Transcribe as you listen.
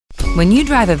When you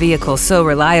drive a vehicle so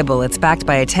reliable it's backed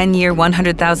by a 10-year,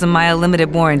 100,000-mile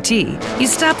limited warranty, you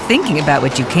stop thinking about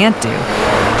what you can't do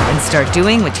and start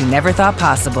doing what you never thought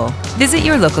possible. Visit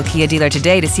your local Kia dealer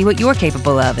today to see what you're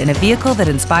capable of in a vehicle that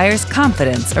inspires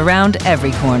confidence around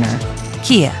every corner.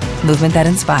 Kia, movement that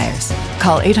inspires.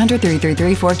 Call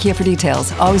 800-333-4KIA for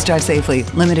details. Always drive safely.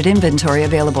 Limited inventory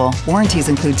available. Warranties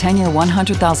include 10-year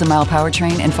 100,000-mile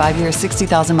powertrain and 5-year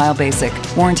 60,000-mile basic.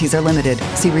 Warranties are limited.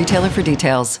 See retailer for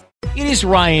details. It is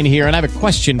Ryan here, and I have a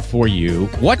question for you.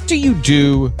 What do you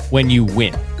do when you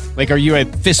win? Like, are you a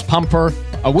fist pumper,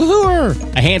 a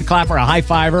woohooer, a hand clapper, a high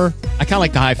fiver? I kind of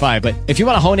like the high five, but if you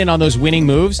want to hone in on those winning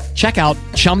moves, check out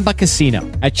Chumba Casino.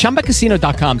 At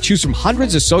ChumbaCasino.com, choose from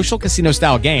hundreds of social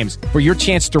casino-style games for your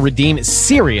chance to redeem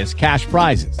serious cash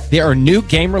prizes. There are new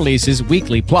game releases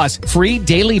weekly, plus free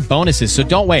daily bonuses. So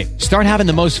don't wait. Start having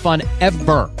the most fun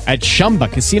ever at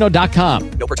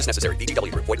ChumbaCasino.com. No purchase necessary.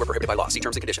 VGW. Void where prohibited by law. See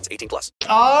terms and conditions. 18+.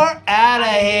 Are out of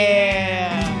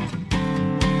here.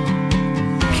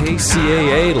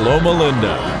 KCAA Loma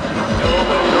Linda.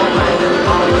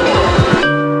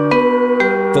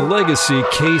 The Legacy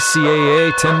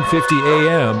KCAA 1050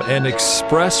 AM and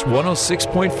Express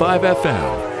 106.5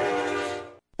 FM.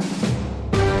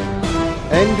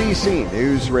 NBC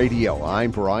News Radio,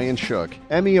 I'm Brian Shook.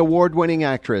 Emmy Award-winning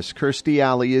actress Kirstie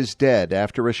Alley is dead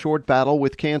after a short battle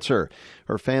with cancer.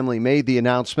 Her family made the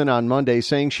announcement on Monday,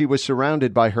 saying she was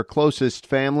surrounded by her closest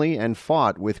family and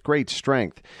fought with great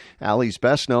strength. Alley's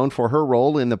best known for her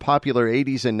role in the popular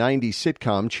 80s and 90s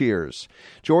sitcom Cheers.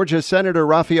 Georgia Senator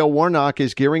Raphael Warnock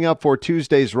is gearing up for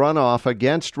Tuesday's runoff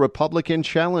against Republican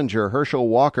challenger Herschel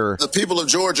Walker. The people of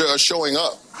Georgia are showing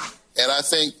up, and I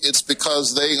think it's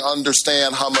because they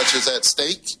understand how much is at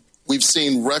stake. We've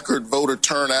seen record voter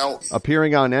turnout.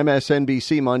 Appearing on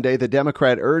MSNBC Monday, the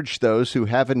Democrat urged those who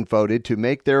haven't voted to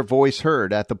make their voice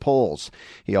heard at the polls.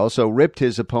 He also ripped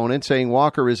his opponent, saying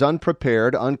Walker is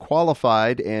unprepared,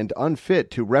 unqualified, and unfit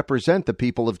to represent the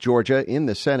people of Georgia in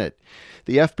the Senate.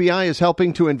 The FBI is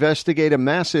helping to investigate a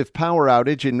massive power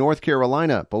outage in North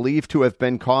Carolina, believed to have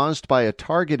been caused by a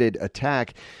targeted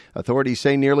attack. Authorities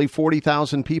say nearly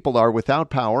 40,000 people are without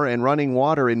power and running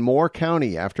water in Moore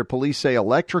County after police say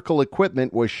electrical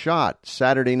equipment was shot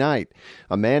Saturday night.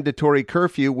 A mandatory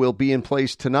curfew will be in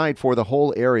place tonight for the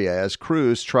whole area as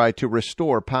crews try to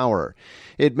restore power.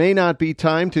 It may not be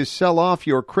time to sell off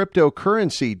your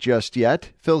cryptocurrency just yet.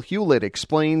 Phil Hewlett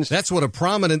explains. That's what a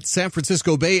prominent San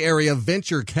Francisco Bay Area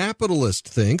venture capitalist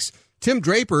thinks. Tim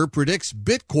Draper predicts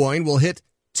Bitcoin will hit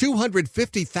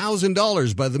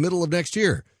 $250,000 by the middle of next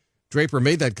year. Draper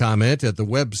made that comment at the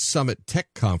Web Summit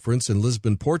Tech Conference in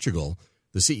Lisbon, Portugal.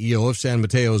 The CEO of San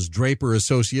Mateo's Draper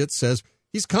Associates says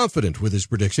he's confident with his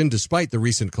prediction despite the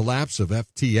recent collapse of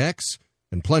FTX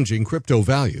and plunging crypto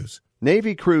values.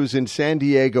 Navy crews in San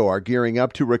Diego are gearing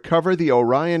up to recover the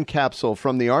Orion capsule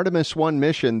from the Artemis 1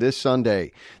 mission this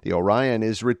Sunday. The Orion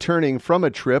is returning from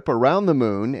a trip around the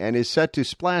moon and is set to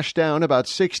splash down about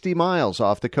 60 miles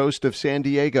off the coast of San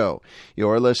Diego.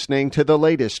 You're listening to the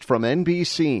latest from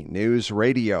NBC News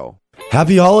Radio.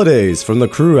 Happy holidays from the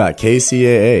crew at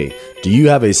KCAA. Do you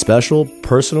have a special,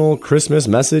 personal Christmas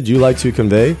message you'd like to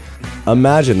convey?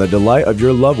 Imagine the delight of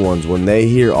your loved ones when they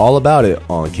hear all about it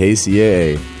on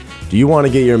KCAA. Do you want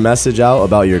to get your message out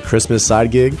about your Christmas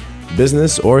side gig,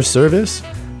 business, or service?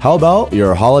 How about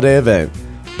your holiday event?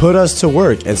 Put us to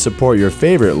work and support your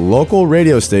favorite local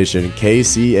radio station,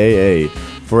 KCAA.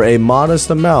 For a modest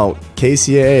amount,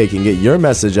 KCAA can get your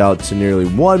message out to nearly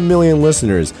 1 million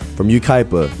listeners from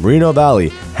Yucaipa, Moreno Valley,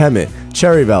 Hemet,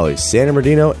 Cherry Valley, San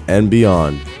Bernardino, and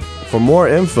beyond. For more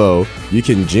info, you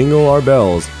can jingle our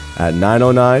bells at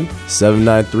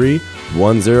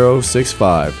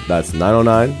 909-793-1065. That's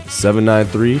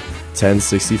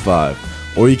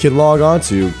 909-793-1065. Or you can log on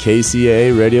to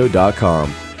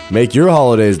kcaaradio.com. Make your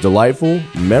holidays delightful,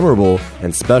 memorable,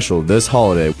 and special this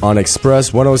holiday on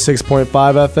Express 106.5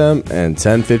 FM and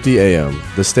 1050 AM,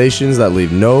 the stations that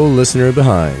leave no listener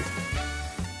behind.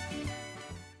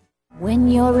 When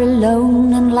you're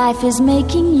alone and life is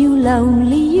making you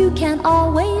lonely, you can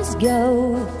always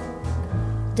go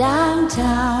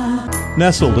downtown.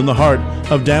 Nestled in the heart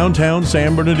of downtown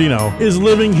San Bernardino is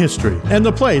Living History and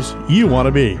the place you want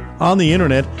to be. On the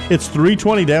internet, it's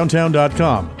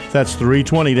 320downtown.com. That's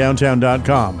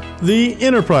 320downtown.com. The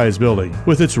Enterprise Building,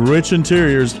 with its rich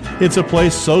interiors, it's a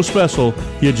place so special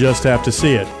you just have to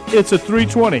see it. It's at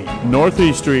 320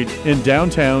 Northeast Street in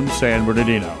downtown San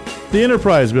Bernardino. The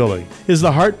Enterprise Building is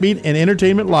the heartbeat and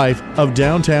entertainment life of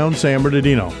downtown San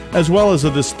Bernardino, as well as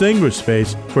a distinguished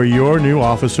space for your new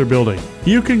office or building.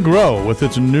 You can grow with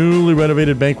its newly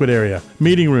renovated banquet area,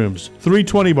 meeting rooms,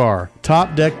 320 bar,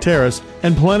 top deck terrace,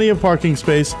 and plenty of parking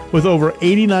space with over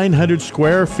 8,900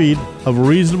 square feet of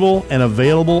reasonable and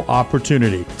available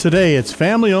opportunity. Today, it's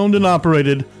family owned and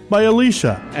operated by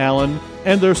Alicia, Alan,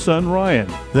 and their son Ryan.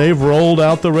 They've rolled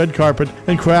out the red carpet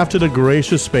and crafted a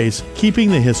gracious space,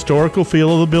 keeping the historical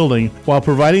feel of the building while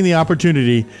providing the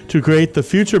opportunity to create the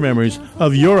future memories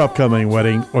of your upcoming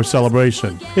wedding or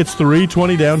celebration. It's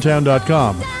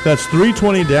 320downtown.com. That's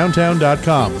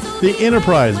 320downtown.com. The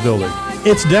Enterprise Building.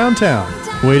 It's downtown,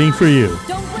 waiting for you.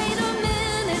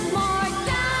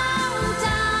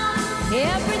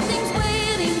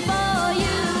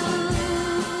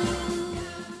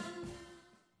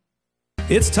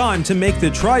 It's time to make the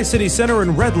Tri-City Center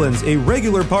in Redlands a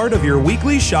regular part of your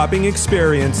weekly shopping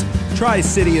experience.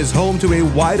 Tri-City is home to a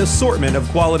wide assortment of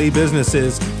quality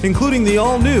businesses, including the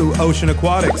all-new Ocean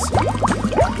Aquatics.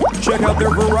 Check out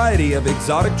their variety of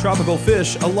exotic tropical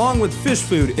fish, along with fish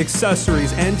food,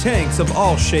 accessories, and tanks of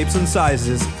all shapes and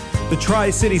sizes. The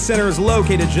Tri-City Center is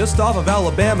located just off of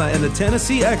Alabama and the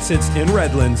Tennessee exits in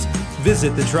Redlands.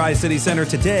 Visit the Tri-City Center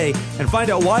today and find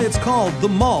out why it's called the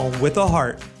Mall with a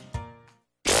Heart.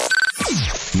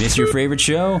 Miss your favorite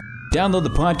show? Download the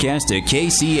podcast at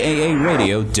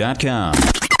kcaaradio.com.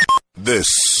 This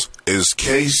is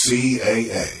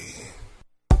KCAA.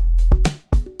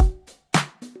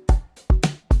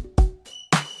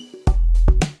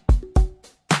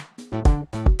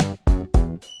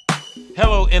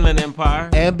 Hello, Inland Empire.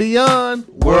 And beyond.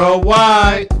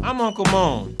 Worldwide. I'm Uncle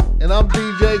Moan. And I'm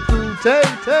DJ Cool Tay.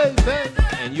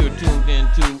 And you're tuned in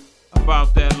to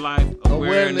About That Life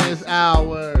Awareness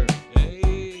Hour.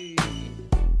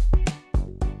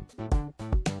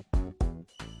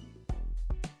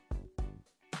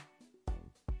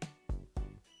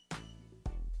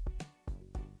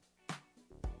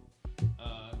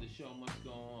 The show must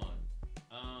go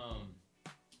on.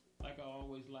 Like I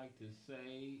always like to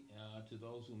say to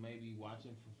those who may be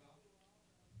watching.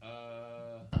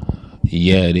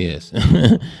 Yeah, it is.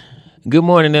 Good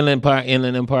morning, Inland Empire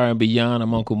and beyond.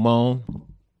 I'm Uncle Moan.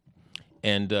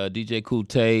 And DJ Cool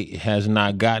Tay has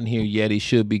not gotten here yet. He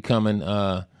should be coming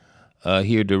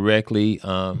here directly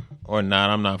or not.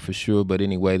 I'm not for sure. But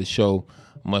anyway, the show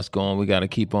must go on. We got to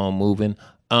keep on moving.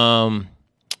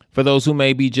 For those who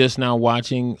may be just now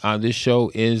watching, this show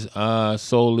is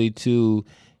solely to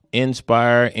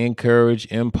inspire, encourage,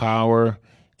 empower,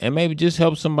 and maybe just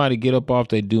help somebody get up off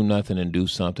their do nothing and do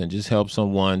something. Just help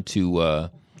someone to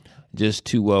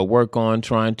work on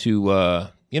trying to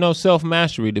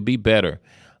self-mastery, to be better.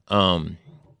 I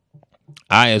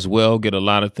as well get a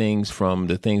lot of things from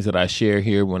the things that I share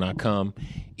here when I come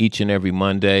each and every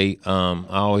Monday. I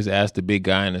always ask the big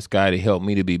guy in the sky to help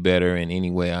me to be better in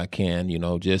any way I can,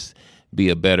 just be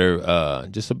a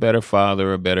better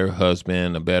father, a better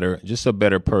husband, a better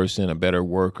person, a better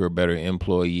worker, a better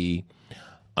employee.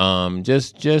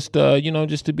 Just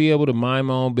to be able to mind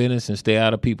my own business and stay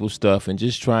out of people's stuff and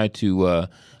just try to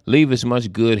leave as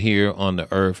much good here on the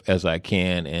earth as I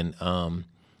can. And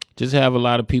just have a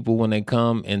lot of people when they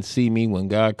come and see me, when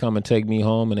God come and take me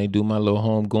home and they do my little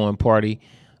home going party,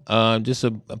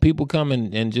 people come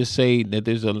and just say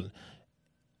that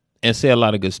say a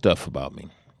lot of good stuff about me.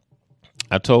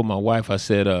 I told my wife, I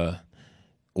said,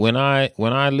 when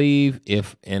I leave,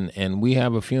 and we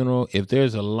have a funeral, if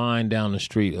there's a line down the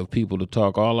street of people to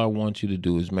talk, all I want you to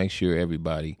do is make sure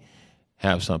everybody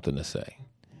have something to say.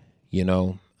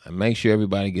 Make sure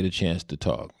everybody get a chance to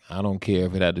talk. I don't care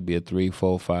if it had to be a 3,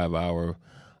 4, 5 hour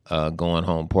going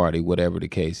home party, whatever the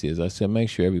case is. I said, make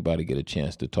sure everybody get a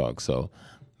chance to talk. So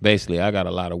basically, I got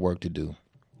a lot of work to do.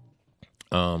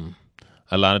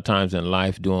 A lot of times in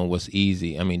life, doing what's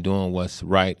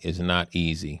right is not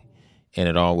easy. And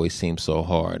it always seems so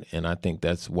hard. And I think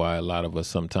that's why a lot of us,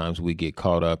 sometimes we get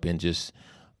caught up in just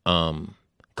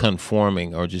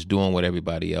conforming or just doing what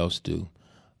everybody else do.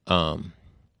 I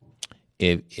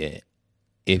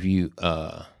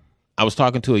was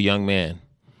talking to a young man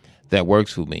that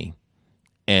works for me,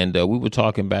 and we were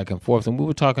talking back and forth, and we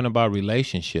were talking about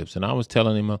relationships, and I was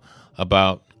telling him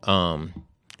about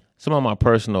some of my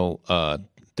personal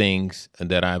things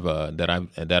that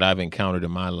I've encountered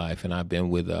in my life, and I've been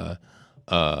with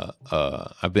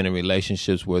I've been in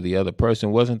relationships where the other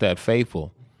person wasn't that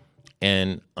faithful,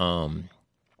 and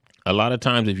a lot of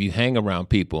times, if you hang around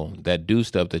people that do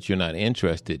stuff that you're not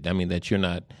interested, that you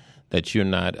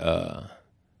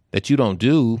don't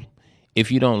do,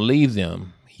 if you don't leave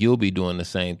them, you'll be doing the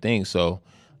same thing. So,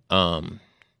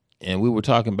 we were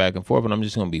talking back and forth, and I'm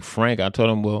just going to be frank. I told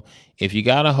him, well, if you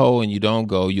got a hoe and you don't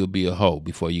go, you'll be a hoe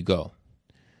before you go.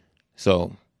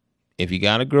 So if you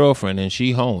got a girlfriend and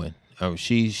she hoeing, or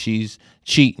she's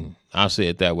cheating, I'll say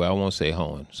it that way. I won't say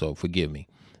hoeing, so forgive me.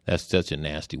 That's such a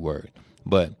nasty word.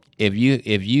 But if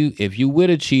you with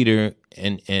a cheater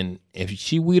and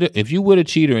if you with a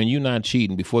cheater and you're not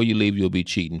cheating, before you leave, you'll be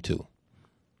cheating too.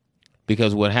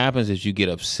 Because what happens is you get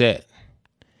upset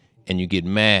and you get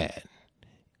mad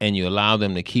and you allow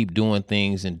them to keep doing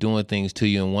things to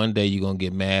you. And one day you're going to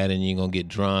get mad and you're going to get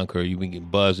drunk, or you're going to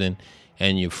get buzzing,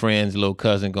 and your friend's little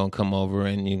cousin going to come over,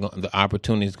 and the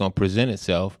opportunity is going to present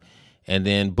itself. And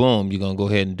then, boom, you're going to go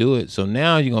ahead and do it. So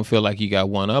now you're going to feel like you got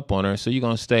one up on her. So you're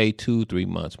going to stay 2-3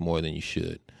 months more than you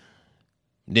should.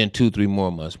 Then 2-3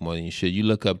 more months more than you should. You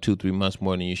look up 2-3 months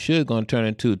more than you should, going to turn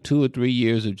into 2 or 3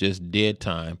 years of just dead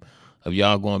time of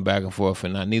y'all going back and forth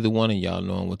and neither one of y'all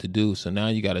knowing what to do. So now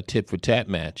you got a tit for tat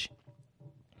match.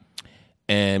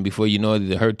 And before you know it,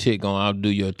 either her tit going to outdo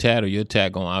your tat, or your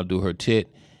tat going to outdo her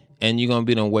tit. And you're going to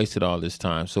be done wasted all this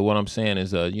time. So what I'm saying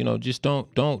is, just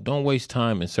don't waste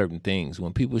time in certain things.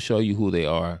 When people show you who they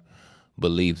are,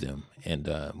 believe them. And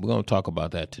we're going to talk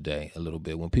about that today a little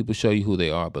bit. When people show you who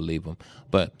they are, believe them.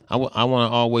 But I want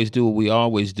to always do what we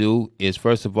always do is,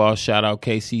 first of all, shout out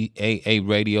KCAA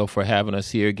Radio for having us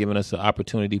here, giving us the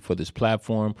opportunity for this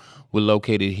platform. We're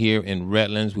located here in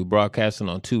Redlands. We're broadcasting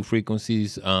on 2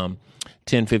 frequencies,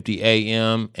 1050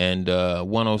 AM and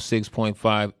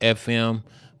 106.5 FM.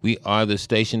 We are the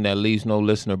station that leaves no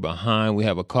listener behind. We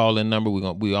have a call-in number.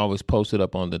 We always post it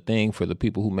up on the thing for the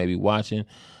people who may be watching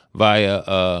via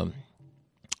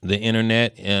the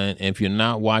internet. And if you're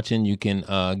not watching, you can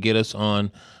get us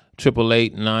on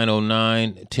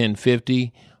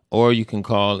 888-909-1050, or you can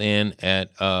call in at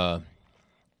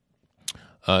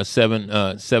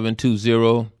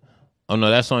 720. Oh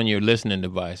no, that's on your listening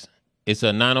device. It's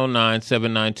a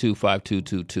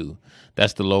 909-792-5222.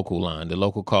 That's the local line, the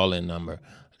local call-in number.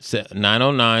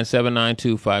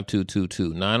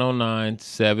 909-792-5222.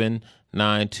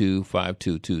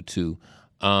 909-792-5222.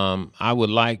 I would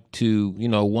like to,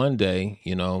 one day,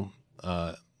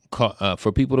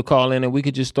 for people to call in and we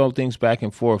could just throw things back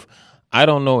and forth. I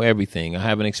don't know everything. I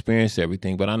haven't experienced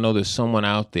everything, but I know there's someone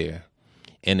out there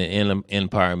in the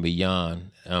empire and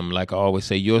beyond. Like I always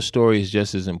say, your story is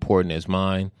just as important as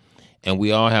mine, and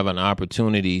we all have an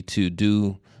opportunity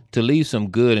to leave some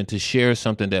good and to share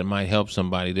something that might help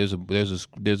somebody. There's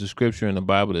a scripture in the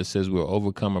Bible that says we're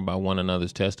overcome by one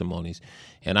another's testimonies,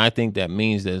 and I think that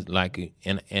means that, like,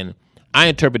 and I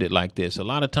interpret it like this: a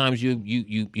lot of times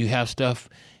you have stuff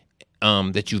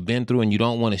that you've been through and you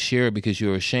don't want to share it because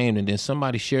you're ashamed, and then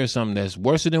somebody shares something that's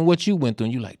worse than what you went through,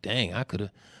 and you're like, dang,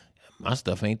 my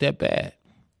stuff ain't that bad.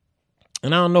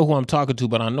 And I don't know who I'm talking to,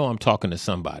 but I know I'm talking to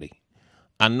somebody.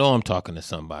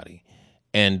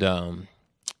 And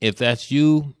if that's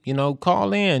you,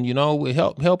 call in,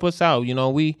 help us out.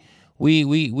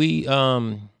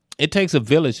 It takes a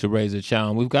village to raise a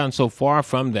child. We've gotten so far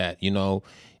from that,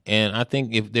 and I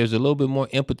think if there's a little bit more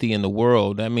empathy in the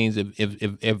world, that means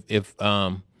if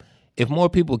more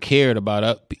people cared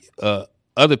about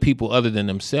other people other than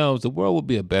themselves, the world would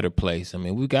be a better place. I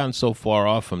mean, we've gotten so far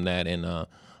off from that, and I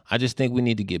just think we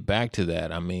need to get back to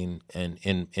that. I mean, and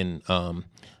in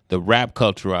the rap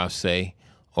culture, I'll say,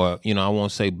 or, I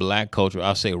won't say black culture,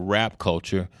 I'll say rap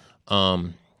culture.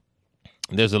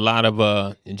 There's a lot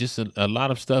of just a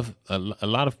lot of stuff.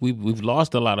 We've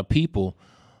lost a lot of people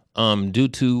due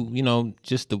to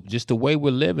just the way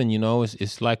we're living.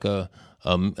 It's like I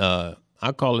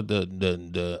call it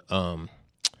the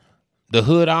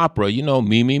hood opera.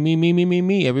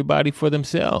 Me, everybody for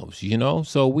themselves.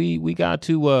 So we got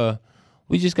to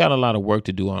we just got a lot of work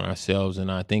to do on ourselves,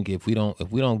 and I think if we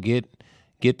don't get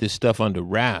this stuff under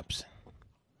wraps,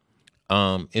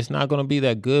 it's not going to be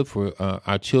that good for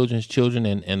our children's children,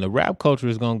 and the rap culture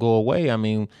is going to go away. I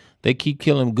mean, they keep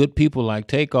killing good people like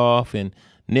Takeoff and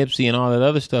Nipsey and all that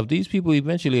other stuff. These people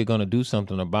eventually are going to do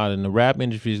something about it, and the rap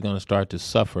industry is going to start to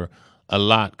suffer a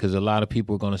lot because a lot of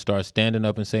people are going to start standing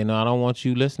up and saying, no, I don't want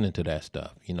you listening to that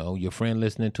stuff. Your friend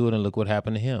listening to it, and look what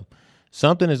happened to him.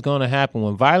 Something is going to happen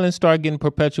when violence starts getting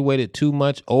perpetuated too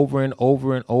much over and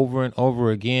over and over and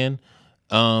over again.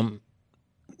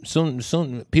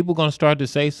 Soon people are going to start to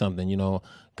say something.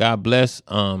 God bless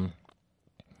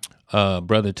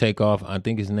Brother Takeoff. I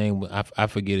think his name, I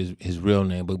forget his real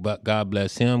name, but God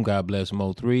bless him. God bless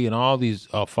Mo3 and all these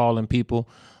fallen people.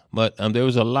 But there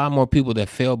was a lot more people that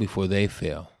fell before they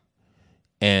fell.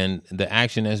 And the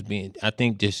action has been, I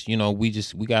think, just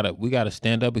we gotta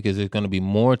stand up, because there's going to be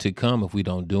more to come if we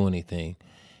don't do anything.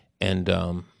 And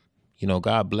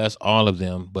God bless all of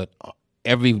them, but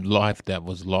every life that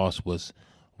was lost is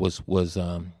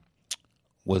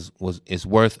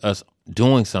worth us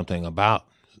doing something about.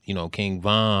 You know, King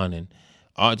Von and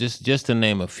just to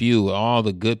name a few, all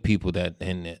the good people that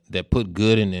put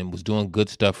good in and was doing good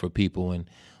stuff for people. And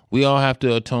we all have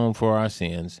to atone for our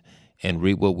sins and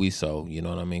reap what we sow. You know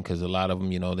what I mean? Because a lot of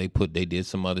them, you know, they did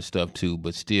some other stuff too,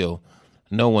 but still,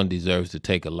 no one deserves to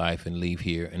take a life and leave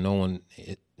here, and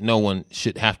no one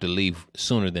should have to leave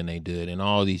sooner than they did. And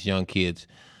all these young kids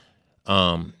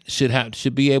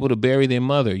should be able to bury their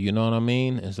mother. You know what I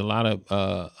mean? There's a lot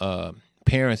of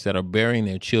parents that are burying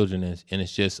their children, and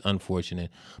it's just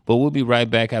unfortunate. But we'll be right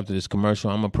back after this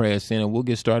commercial. I'm going to pray us in, and we'll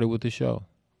get started with the show.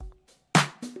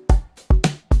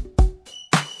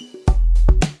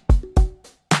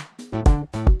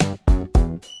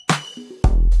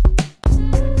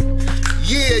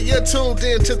 Yeah, you're tuned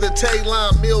in to the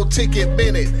Taylor Meal Ticket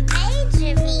Minute.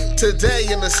 Today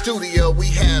in the studio, we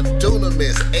have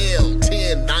Dunamis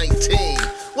L1019.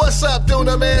 What's up,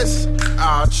 Dunamis?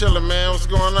 Chillin', man. What's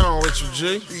going on with you,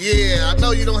 G? Yeah, I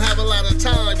know you don't have a lot of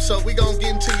time, so we gonna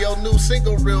get into your new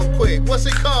single real quick. What's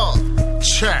it called?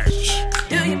 Church.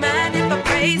 Do you mind if I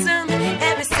praise him?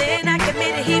 Every sin I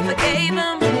committed, he forgave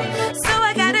him. So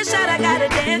I got a shot, I got a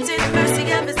dance in the mercy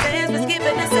of his hands, was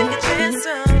given a second chance.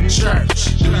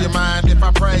 Church. Do you mind if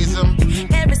I praise him?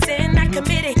 Every sin I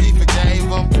committed, he forgave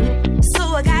him.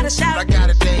 So I got a shout, I got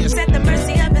a dance. At the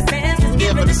mercy of his hands, was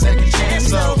given a second chance.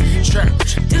 So,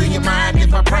 church. Do you mind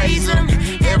if I praise him?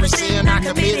 Every sin I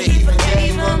committed, he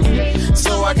forgave him.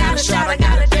 So I got a shout, I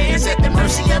got a dance. At the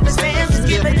mercy of his hands, was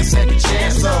given a second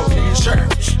chance. So,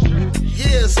 church.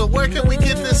 Yeah, so where can we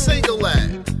get this single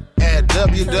at? At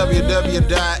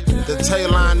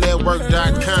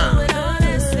www.thetaillinenetwork.com.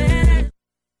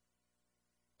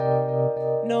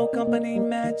 No company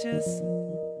matches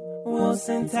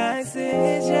Wilson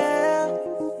taxes, yeah.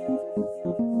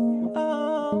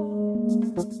 Oh.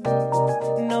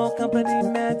 No company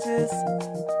matches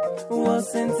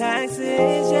Wilson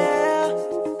taxes, yeah.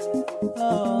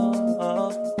 Oh.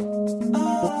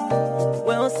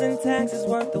 Wilson taxes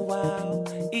worth the while.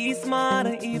 Eat smart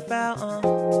and eat foul,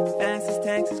 Fastest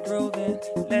taxes grooving.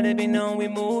 Let it be known we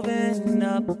moving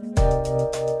up.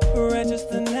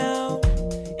 Register now.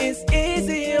 It's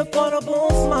easy, affordable,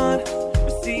 smart.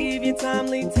 Receive your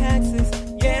timely taxes.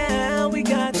 Yeah, we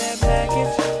got that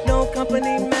package. No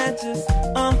company matches.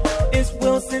 It's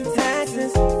Wilson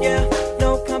Taxes. Yeah,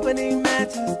 no company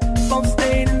matches. Both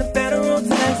state and the federal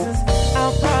taxes.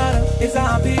 Our product is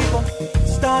our people.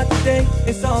 Start today,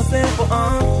 it's all simple.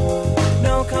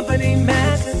 No company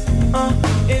matches.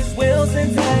 It's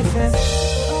Wilson Taxes.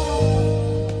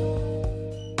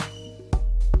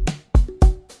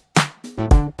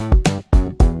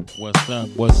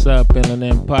 What's up, Inland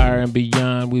Empire and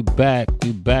beyond? We back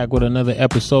with another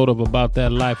episode of About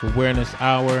That Life Awareness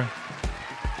Hour.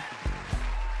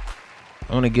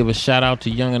 I want to give a shout out to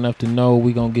Young Enough to Know.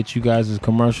 We're going to get you guys'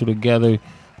 commercial together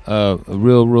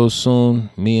real soon.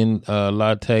 Me and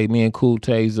Latte, me and Cool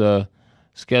Tay's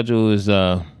schedule is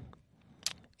kind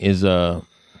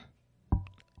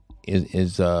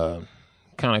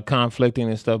of conflicting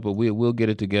and stuff, but we'll get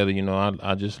it together. You know,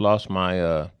 I just lost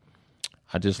my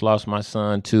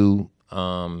son too,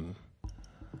 and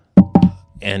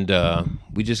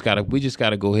we just gotta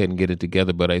go ahead and get it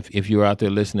together. But if you're out there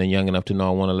listening, Young Enough to Know,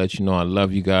 I want to let you know I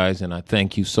love you guys, and I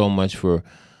thank you so much for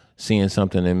seeing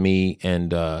something in me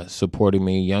and supporting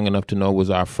me. Young Enough to Know was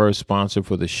our first sponsor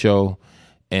for the show,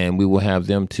 and we will have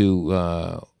them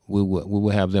to. We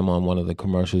will have them on one of the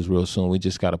commercials real soon. We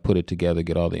just got to put it together,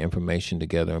 get all the information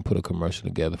together, and put a commercial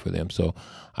together for them. So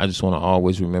I just want to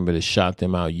always remember to shout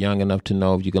them out. Young Enough to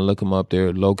Know. If you can look them up,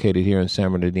 they're located here in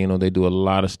San Bernardino. They do a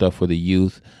lot of stuff for the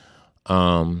youth.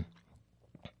 They're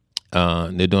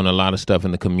doing a lot of stuff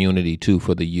in the community too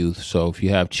for the youth. So if you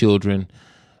have children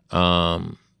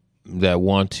that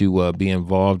want to be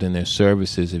involved in their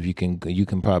services, if you can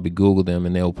probably Google them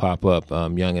and they'll pop up.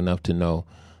 Young Enough to Know.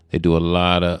 They do a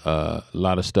lot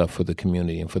of stuff for the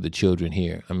community and for the children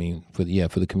here. I mean, for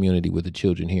the community with the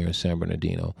children here in San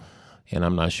Bernardino. And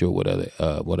I'm not sure what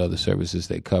other services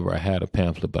they cover. I had a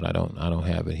pamphlet, but I don't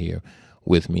have it here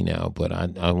with me now. But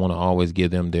I want to always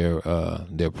give them their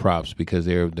props, because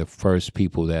they're the first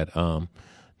people that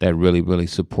really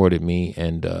supported me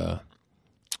and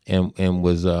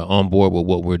was on board with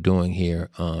what we're doing here.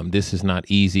 This is not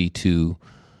easy to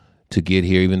get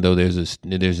here, even though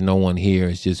there's no one here.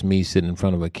 It's just me sitting in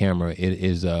front of a camera. It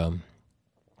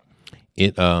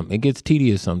gets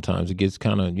tedious sometimes. It gets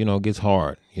kind of, it gets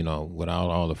hard, without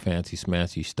all the fancy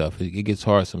smancy stuff. It gets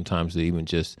hard sometimes to even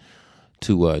just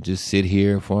sit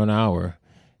here for an hour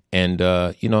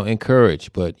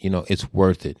encourage. But it's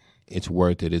worth it. It's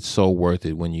worth it. It's so worth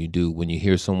it when you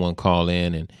hear someone call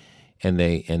in and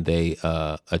they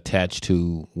attach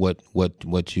to what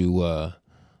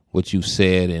you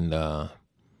said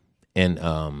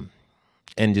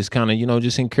and just kind of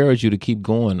just encourage you to keep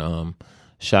going.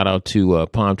 Shout out to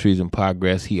Palm Trees and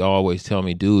Progress. He always tell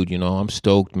me, dude, I'm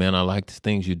stoked, man. I like the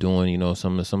things you're doing.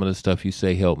 Some of the stuff you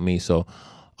say help me. So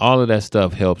all of that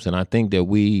stuff helps, and I think that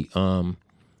we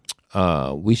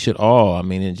should all. I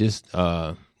mean, it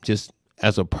just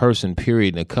as a person,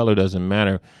 period. The color doesn't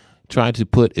matter. Try to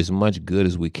put as much good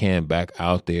as we can back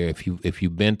out there. If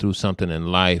you've been through something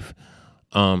in life,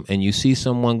 and you see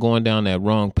someone going down that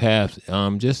wrong path,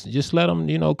 just let them,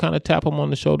 kind of tap them on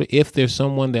the shoulder. If there's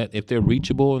someone if they're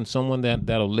reachable and someone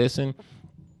that'll listen,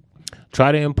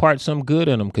 try to impart some good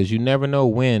in them, because you never know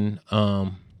when,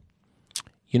 or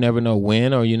you never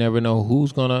know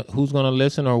who's gonna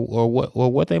listen or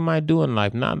what they might do in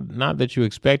life. Not that you're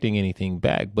expecting anything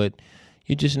back, but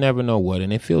you just never know what.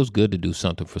 And it feels good to do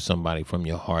something for somebody from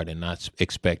your heart and not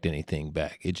expect anything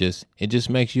back. It just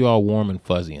makes you all warm and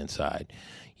fuzzy inside,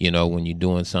 when you're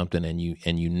doing something and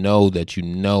you know that you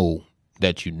know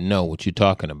what you're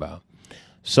talking about.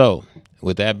 So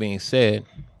with that being said,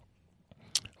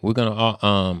 we're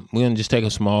gonna just take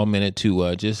a small minute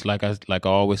to just like I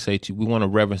always say, we want to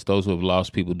reverence those who have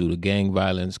lost people due to gang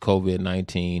violence,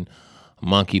 COVID-19,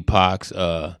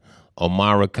 monkeypox,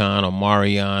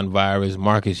 Omarion virus,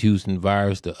 Marcus Houston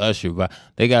virus, the Usher virus.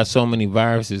 They got so many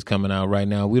viruses coming out right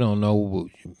now. We don't know,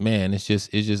 man. It's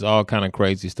just all kind of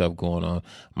crazy stuff going on.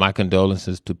 My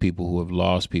condolences to people who have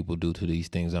lost people due to these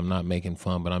things. I'm not making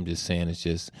fun, but I'm just saying it's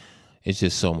just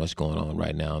so much going on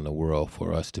right now in the world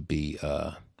for us to be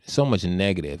so much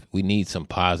negative. We need some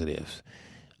positives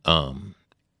in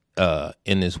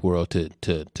this world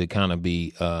to kind of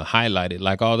be highlighted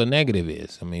like all the negative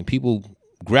is. I mean, people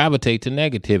gravitate to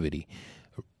negativity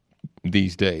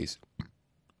these days,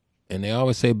 and they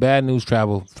always say bad news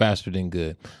travel faster than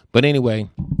good. But anyway,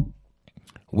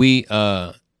 we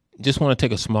just want to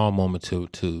take a small moment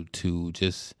to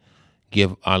just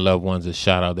give our loved ones a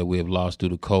shout out that we have lost due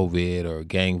to COVID or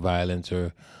gang violence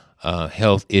or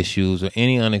health issues or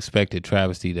any unexpected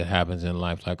travesty that happens in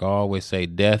life. Like I always say,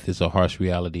 death is a harsh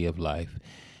reality of life,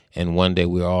 and one day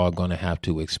we're all going to have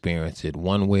to experience it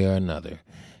one way or another.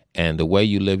 And the way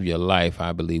you live your life,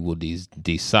 I believe, will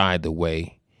decide the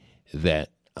way that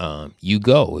you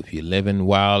go. If you're living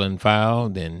wild and foul,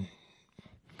 then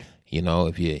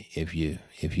if you're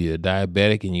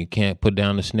diabetic and you can't put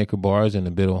down the Snicker bars and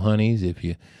the Biddle Honeys, if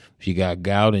you got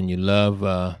gout and you love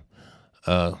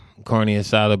carne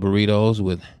asada burritos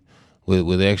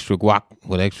with extra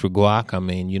guac, I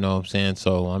mean, you know what I'm saying.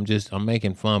 So I'm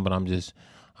making fun, but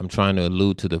I'm trying to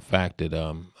allude to the fact that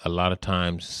a lot of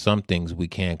times some things we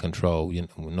can't control.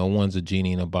 No one's a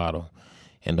genie in a bottle,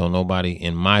 and nobody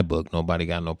in my book, nobody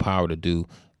got no power to do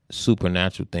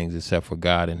supernatural things except for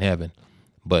God in heaven.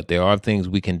 But there are things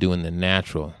we can do in the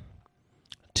natural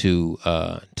to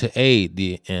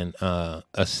aid and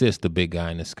assist the big guy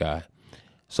in the sky.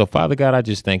 So, Father God, I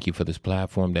just thank you for this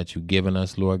platform that you've given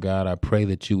us, Lord God. I pray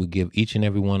that you would give each and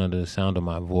every one under the sound of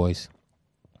my voice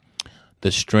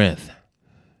the strength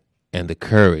and the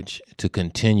courage to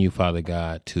continue, Father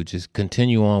God, to just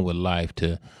continue on with life.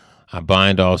 I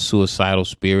bind all suicidal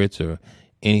spirits or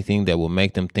anything that will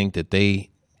make them think that they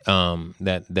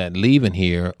that leaving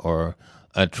here or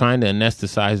trying to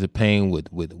anesthetize the pain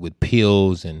with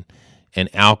pills and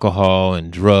alcohol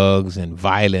and drugs and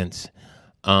violence.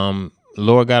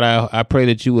 Lord God, I pray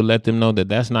that you would let them know that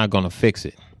that's not going to fix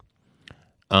it.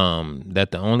 That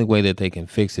the only way that they can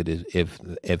fix it is if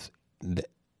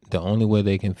the only way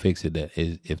they can fix it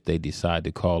is if they decide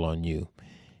to call on you.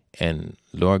 And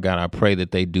Lord God, I pray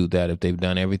that they do that. If they've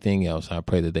done everything else, I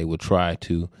pray that they will try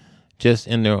to just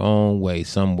in their own way,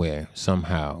 somewhere,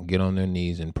 somehow, get on their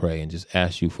knees and pray and just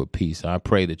ask you for peace. I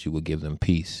pray that you would give them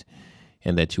peace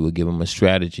and that you would give them a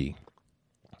strategy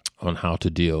on how to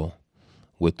deal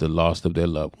with the loss of their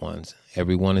loved ones.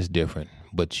 Everyone is different,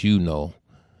 but you know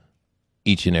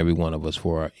each and every one of us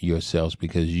for yourselves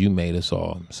because you made us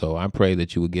all. So I pray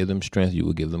that you would give them strength, you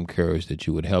would give them courage, that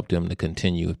you would help them to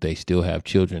continue, if they still have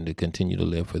children, to continue to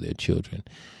live for their children.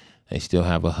 They still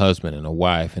have a husband and a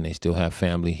wife, and they still have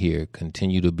family here.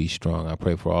 Continue to be strong. I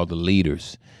pray for all the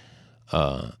leaders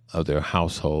of their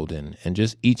household and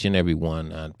just each and every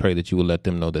one. I pray that you will let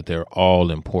them know that they're all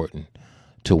important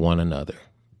to one another.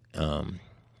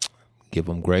 Give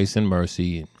them grace and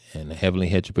mercy and a heavenly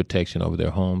hedge of protection over their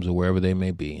homes or wherever they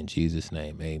may be. In Jesus'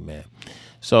 name, amen.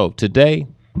 So today,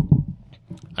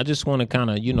 I just want to kind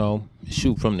of,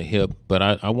 shoot from the hip, but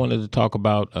I wanted to talk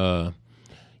about,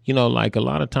 you know, like a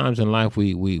lot of times in life,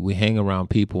 we hang around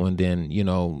people, and then, you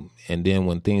know, and then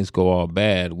when things go all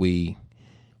bad, we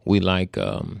like,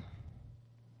 you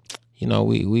know,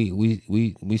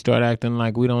 we start acting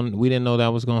like we didn't know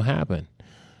that was going to happen.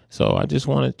 So I just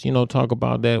want to, you know, talk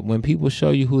about that. When people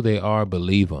show you who they are,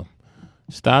 believe them.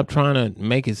 Stop trying to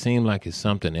make it seem like it's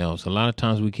something else. A lot of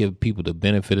times we give people the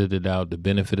benefit of the doubt,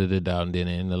 and then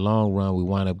in the long run, we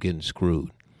wind up getting screwed.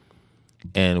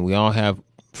 And we all have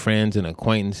friends and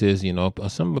acquaintances, you know.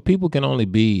 Some people can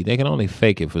only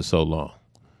fake it for so long.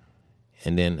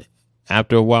 And then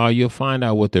after a while, you'll find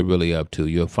out what they're really up to.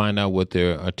 You'll find out what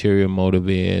their ulterior motive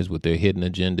is, what their hidden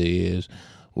agenda is.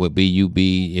 Whether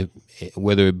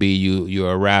it be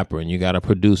you're a rapper and you got a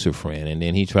producer friend, and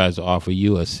then he tries to offer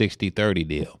you a 60-30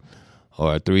 deal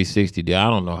or a 360 deal. I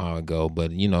don't know how it go,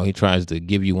 but you know, he tries to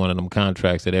give you one of them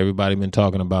contracts that everybody been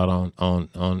talking about on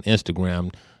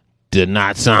Instagram. Did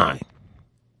not sign.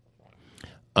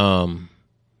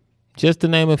 Just to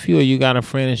name a few, you got a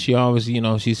friend and she always, you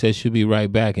know, she says she'll be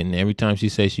right back, and every time she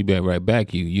says she'll be right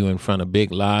back, you in front of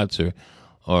Big Lots or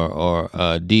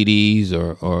DD's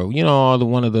or you know,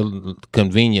 one of the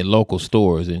convenient local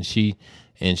stores, and she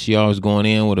always going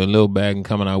in with a little bag and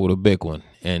coming out with a big one,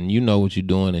 and you know what you're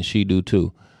doing, and she do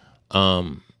too.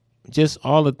 Just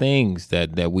all the things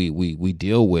that we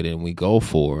deal with and we go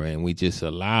for, and we just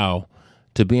allow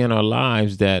to be in our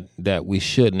lives that we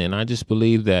shouldn't. And I just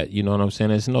believe that, you know what I'm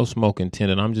saying, there's no smoke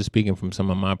intended. I'm just speaking from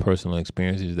some of my personal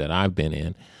experiences that I've been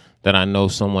in, that I know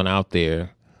someone out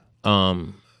there has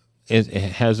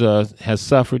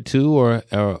suffered too or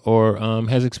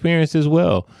has experienced as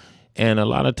well. And a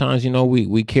lot of times, you know,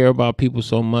 we care about people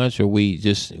so much, or we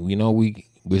just, you know,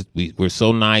 we're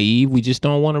so naive, we just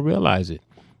don't want to realize it.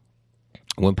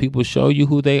 When people show you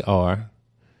who they are,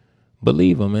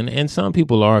 believe them. And some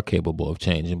people are capable of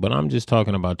changing, but I'm just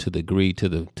talking about to the degree, to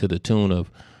the tune of,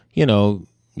 you know,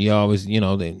 you always, you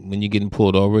know, when you're getting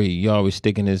pulled over, you're always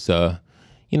sticking his,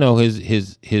 you know,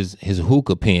 his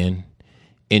hookah pen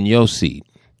in your seat,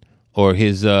 or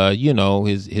his, you know,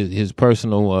 his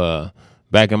personal,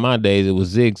 back in my days, it was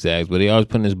zigzags, but they always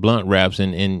putting his blunt wraps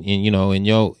in you know, in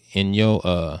your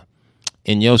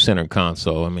center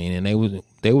console. I mean, and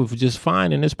they were just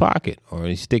fine in his pocket, or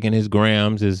he's sticking his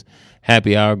grams, his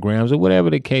happy hour grams, or whatever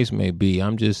the case may be.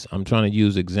 I'm trying to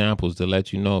use examples to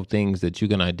let you know of things that you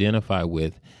can identify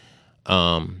with,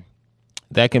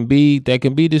 that can be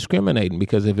discriminating.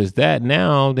 Because if it's that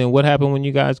now, then what happened when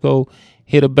you guys go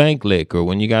hit a bank lick, or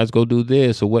when you guys go do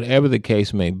this, or whatever the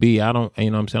case may be? I don't, you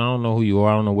know what I'm saying, I don't know who you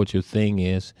are, I don't know what your thing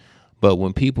is, but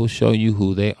when people show you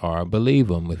who they are, believe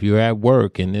them. If you're at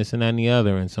work and this and that and the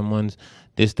other, and someone's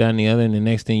this, that, and the other, and the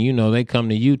next thing you know, they come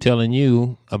to you telling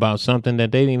you about something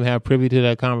that they didn't even have privy to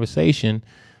that conversation,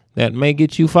 that may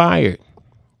get you fired.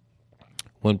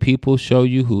 When people show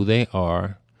you who they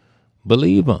are,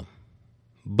 believe them.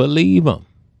 Believe them.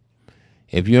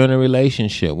 If you're in a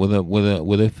relationship with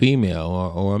a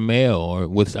female or a male, or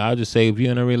I'll just say if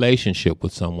you're in a relationship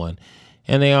with someone,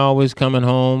 and they always coming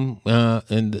home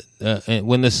and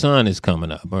when the sun is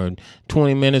coming up, or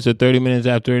 20 minutes or 30 minutes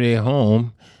after they're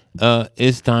home,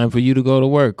 it's time for you to go to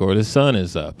work, or the sun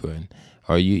is up, or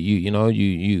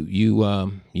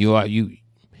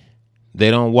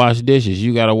they don't wash dishes,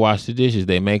 you got to wash the dishes.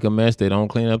 They make a mess, they don't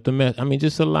clean up the mess. I mean,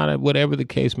 just a lot of whatever the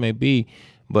case may be.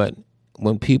 But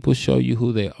when people show you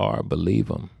who they are, believe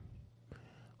them.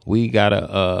 We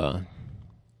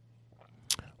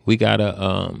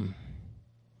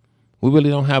really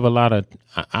don't have a lot of,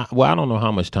 I don't know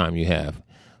how much time you have,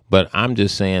 but I'm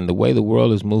just saying the way the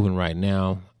world is moving right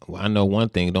now, I know one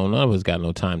thing, none of us got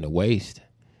no time to waste.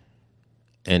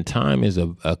 And time is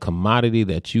a commodity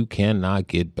that you cannot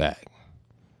get back.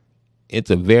 It's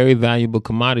a very valuable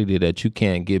commodity that you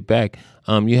can't get back.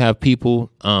 You have people,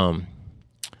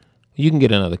 you can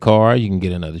get another car, you can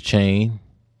get another chain.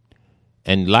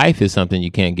 And life is something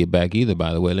you can't get back either,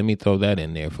 by the way. Let me throw that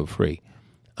in there for free.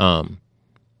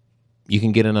 You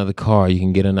can get another car, you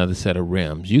can get another set of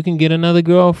rims, you can get another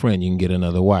girlfriend, you can get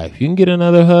another wife, you can get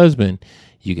another husband,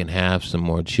 you can have some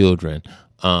more children.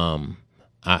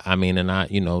 I mean,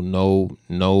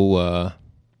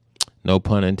 no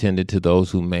pun intended to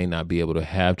those who may not be able to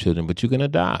have children, but you can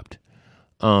adopt.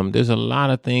 There's a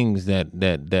lot of things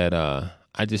that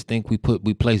I just think we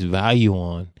place value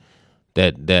on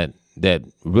that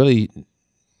really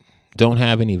don't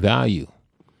have any value.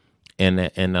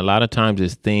 And a lot of times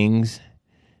it's things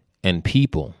and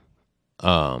people,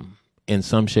 in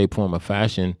some shape, form, or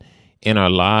fashion in our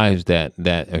lives that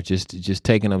are just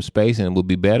taking up space, and it would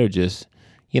be better just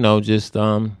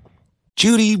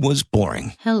Judy was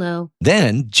boring. Hello.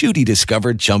 Then Judy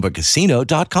discovered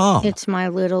ChumbaCasino.com. It's my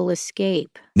little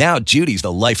escape. Now Judy's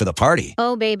the life of the party.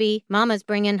 Oh, baby, mama's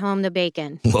bringing home the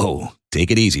bacon. Whoa,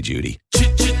 take it easy, Judy.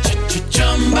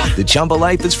 The Chumba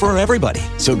life is for everybody.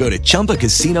 So go to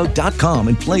ChumbaCasino.com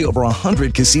and play over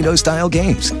 100 casino-style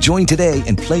games. Join today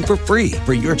and play for free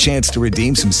for your chance to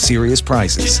redeem some serious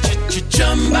prizes.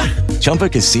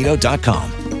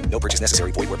 ChumbaCasino.com. No purchase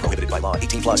necessary. Void where prohibited by law.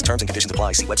 18 plus terms and conditions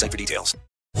apply. See website for details.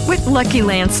 With Lucky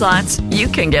Land Slots, you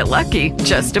can get lucky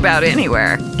just about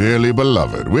anywhere. Dearly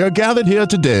beloved, we are gathered here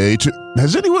today to...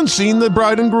 Has anyone seen the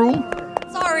bride and groom?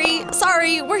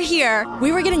 Sorry, we're here.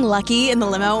 We were getting lucky in the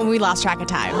limo and we lost track of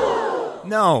time.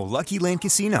 No, Lucky Land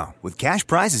Casino, with cash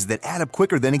prizes that add up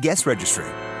quicker than a guest registry.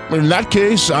 In that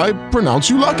case, I pronounce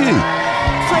you lucky.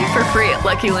 Play for free at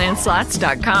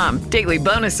LuckyLandSlots.com. Daily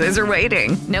bonuses are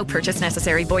waiting. No purchase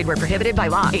necessary. Void where prohibited by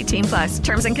law. 18 plus.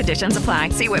 Terms and conditions apply.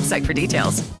 See website for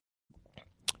details.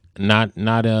 Not in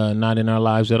our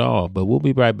lives at all. But we'll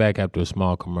be right back after a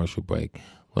small commercial break.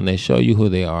 When they show you who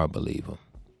they are, believe them.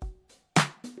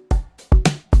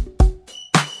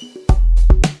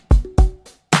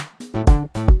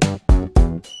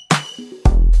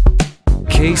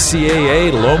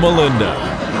 KCAA Loma Linda.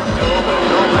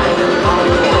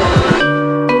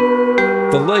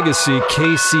 The Legacy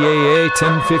KCAA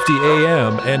 1050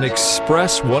 AM and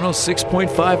Express 106.5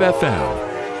 FM.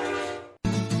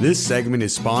 This segment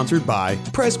is sponsored by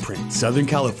PressPrint, Southern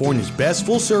California's best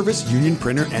full-service union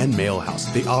printer and mail house.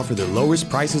 They offer the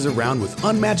lowest prices around with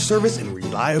unmatched service and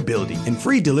reliability and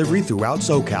free delivery throughout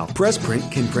SoCal.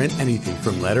 PressPrint can print anything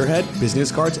from letterhead,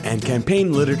 business cards, and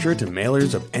campaign literature to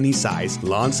mailers of any size,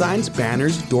 lawn signs,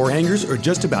 banners, door hangers, or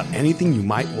just about anything you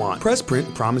might want.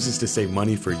 PressPrint promises to save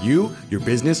money for you, your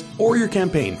business, or your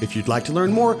campaign. If you'd like to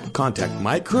learn more, contact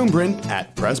Mike Krumbrand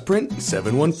at PressPrint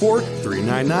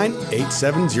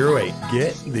 714-399-8708.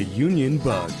 Get the union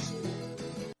bug.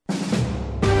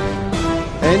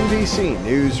 NBC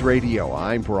News Radio,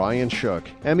 I'm Brian Shook.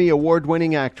 Emmy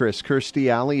Award-winning actress Kirstie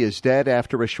Alley is dead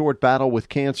after a short battle with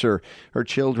cancer. Her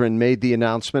children made the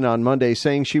announcement on Monday,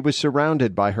 saying she was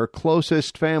surrounded by her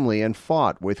closest family and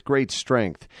fought with great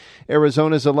strength.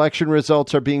 Arizona's election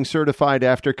results are being certified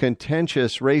after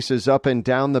contentious races up and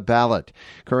down the ballot.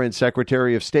 Current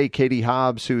Secretary of State Katie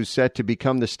Hobbs, who's set to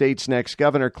become the state's next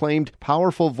governor, claimed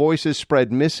powerful voices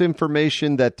spread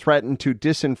misinformation that threatened to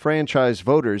disenfranchise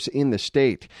voters in the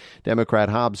state. Democrat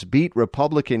Hobbs beat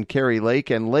Republican Kari Lake,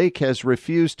 and Lake has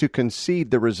refused to concede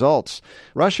the results.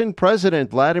 Russian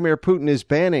President Vladimir Putin is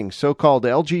banning so-called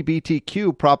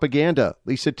LGBTQ propaganda.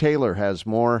 Lisa Taylor has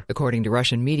more. According to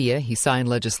Russian media, he signed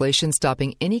legislation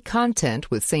stopping any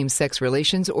content with same-sex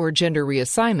relations or gender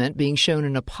reassignment being shown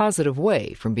in a positive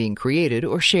way from being created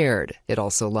or shared. It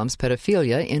also lumps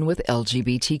pedophilia in with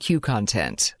LGBTQ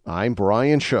content. I'm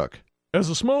Brian Shook. As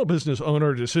a small business owner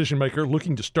or decision maker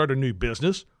looking to start a new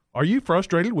business, are you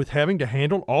frustrated with having to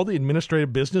handle all the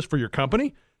administrative business for your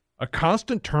company? A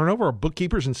constant turnover of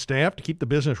bookkeepers and staff to keep the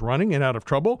business running and out of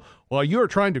trouble while you are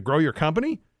trying to grow your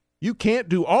company? You can't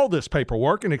do all this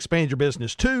paperwork and expand your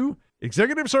business too.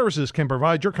 Executive Services can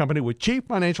provide your company with chief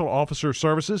financial officer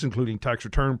services, including tax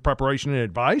return preparation and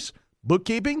advice,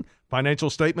 bookkeeping, financial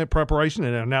statement preparation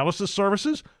and analysis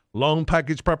services, loan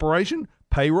package preparation,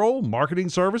 payroll, marketing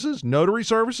services, notary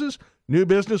services, new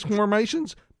business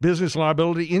formations, business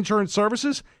liability insurance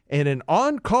services, and an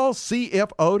on-call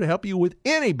CFO to help you with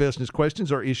any business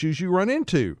questions or issues you run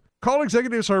into. Call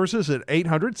Executive Services at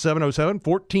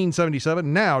 800-707-1477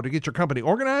 now to get your company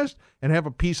organized and have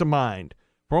a peace of mind.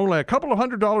 For only a couple of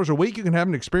 $100s a week, you can have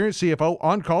an experienced CFO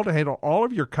on call to handle all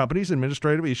of your company's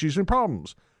administrative issues and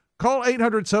problems. Call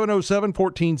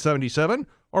 800-707-1477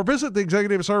 or visit the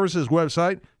Executive Services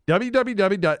website,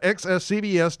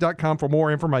 www.xscbs.com, for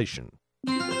more information.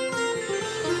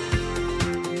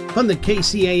 From the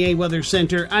KCAA Weather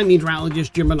Center, I'm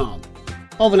meteorologist Jim Rinaldi.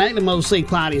 Overnight, a mostly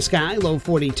cloudy sky, low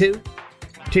 42.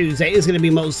 Tuesday is going to be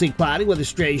mostly cloudy with a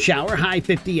stray shower, high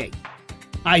 58.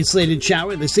 Isolated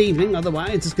shower this evening,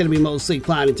 otherwise it's going to be mostly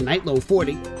cloudy tonight, low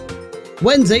 40.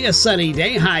 Wednesday, a sunny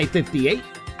day, high 58.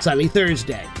 Sunny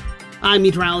Thursday. I'm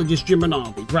meteorologist Jim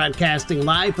Rinaldi, broadcasting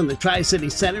live from the Tri-City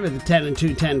Center of the 10 and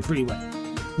 210 freeway.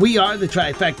 We are the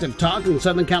trifecta of talk in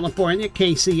Southern California,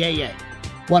 KCAA.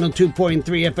 102.3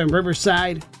 FM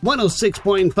Riverside,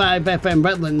 106.5 FM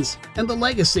Redlands, and The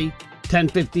Legacy,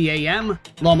 1050 AM,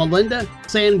 Loma Linda,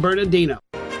 San Bernardino.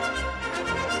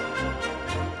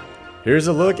 Here's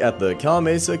a look at the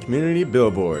Calimesa Community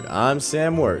Billboard. I'm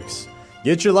Sam Works.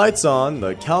 Get your lights on.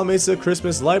 The Calimesa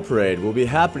Christmas Light Parade will be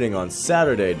happening on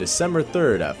Saturday, December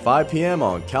 3rd at 5 p.m.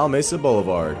 on Calimesa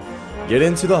Boulevard. Get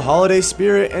into the holiday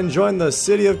spirit and join the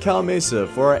City of Cal Mesa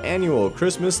for our annual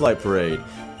Christmas Light Parade,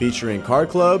 featuring car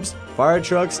clubs, fire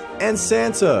trucks, and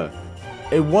Santa.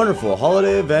 A wonderful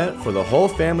holiday event for the whole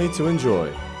family to enjoy.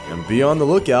 And be on the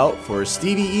lookout for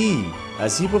Stevie E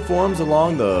as he performs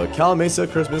along the Cal Mesa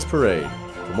Christmas Parade.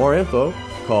 For more info,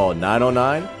 call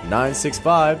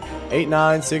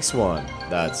 909-965-8961.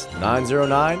 That's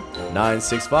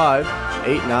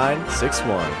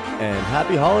 909-965-8961. And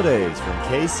happy holidays from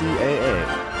KCAA.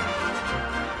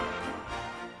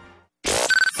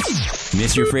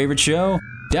 Miss your favorite show?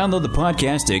 Download the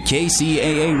podcast at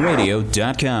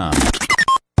kcaaradio.com.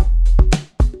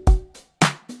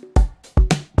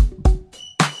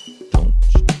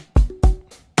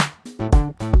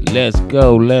 Let's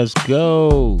go, let's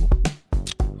go.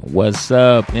 What's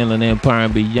up, Inland Empire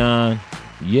and beyond?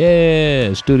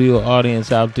 Yeah, studio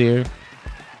audience out there.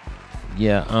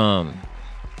 Yeah,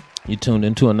 you tuned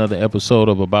into another episode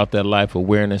of About That Life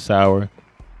Awareness Hour.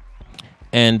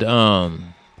 And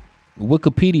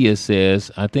Wikipedia says,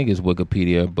 I think it's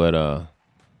Wikipedia, but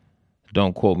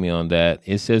don't quote me on that.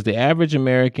 It says the average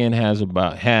American has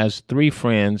 3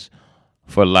 friends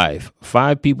for life.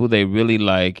 5 people they really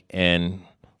like and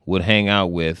would hang out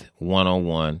with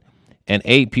one-on-one, and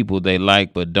 8 people they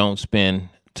like but don't spend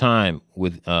time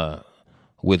with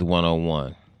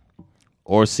one-on-one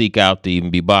or seek out to even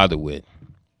be bothered with.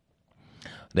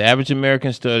 The average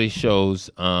American study shows,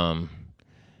 it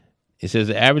says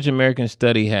the average American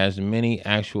study has many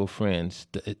actual friends.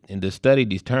 And the study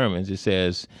determines, it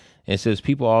says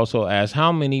people also ask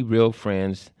how many real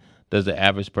friends does the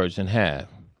average person have.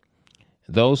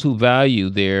 Those who value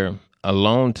their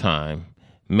alone time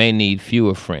may need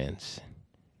fewer friends.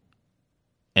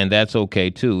 And that's okay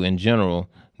too. In general,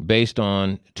 based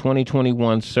on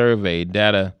 2021 survey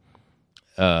data,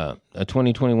 the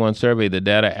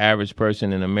data average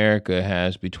person in America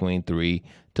has between 3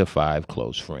 to 5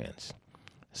 close friends.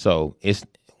 So it's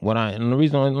the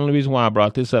only reason why I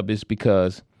brought this up is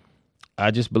because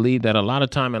I just believe that a lot of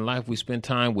time in life we spend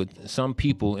time with some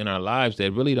people in our lives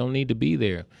that really don't need to be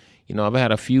there. You know, I've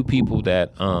had a few people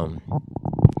that I've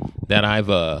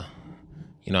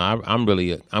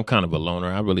I'm kind of a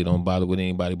loner. I really don't bother with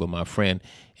anybody but my friend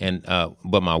and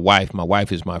but my wife. My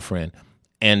wife is my friend.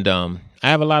 And I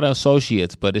have a lot of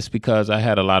associates, but it's because I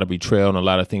had a lot of betrayal and a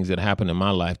lot of things that happened in my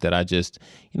life that I just,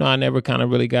 I never kind of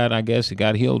really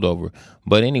got healed over.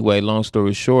 But anyway, long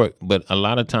story short, but a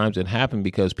lot of times it happened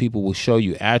because people will show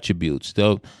you attributes.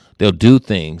 They'll do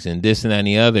things and this and that and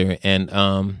the other.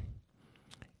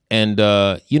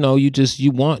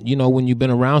 You want, when you've been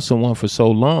around someone for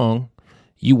so long,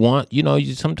 you want,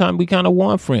 sometimes we kind of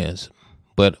want friends.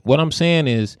 But what I'm saying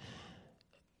is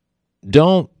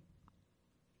don't,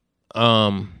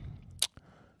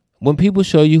 when people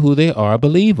show you who they are,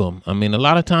 believe them. I mean, a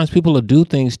lot of times people will do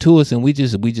things to us and we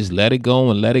just let it go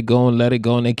and let it go and let it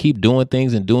go. And they keep doing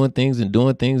things and doing things and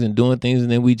doing things and doing things. And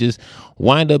then we just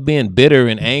wind up being bitter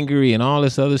and angry and all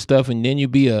this other stuff. And then you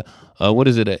be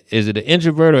is it an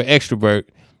introvert or extrovert?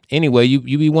 Anyway, you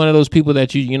be one of those people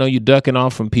that you ducking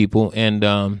off from people.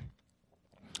 And,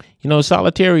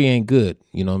 solitary ain't good.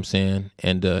 You know what I'm saying?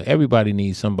 And everybody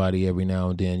needs somebody every now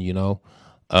and then,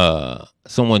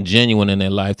 someone genuine in their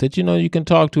life that you can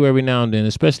talk to every now and then,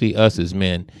 especially us as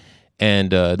men.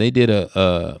 And I did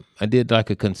like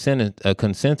a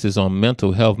consensus on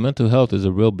mental health. Mental health is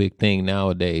a real big thing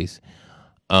nowadays,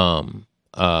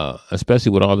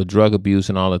 especially with all the drug abuse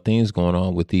and all the things going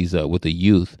on with these with the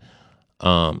youth.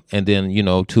 And then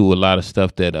to a lot of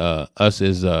stuff that us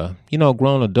as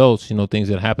grown adults, things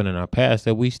that happened in our past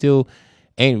that we still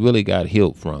ain't really got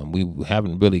healed from. We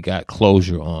haven't really got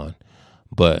closure on.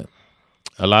 But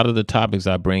a lot of the topics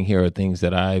I bring here are things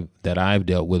that I've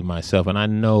dealt with myself, and I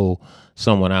know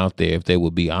someone out there, if they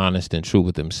will be honest and true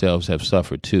with themselves, have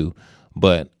suffered too.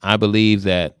 But I believe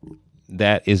that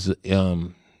is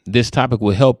this topic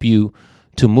will help you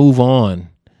to move on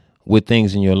with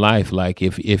things in your life. Like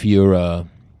if you're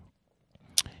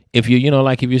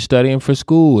like if you're studying for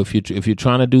school, if you're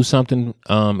trying to do something,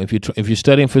 if you're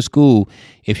studying for school,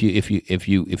 if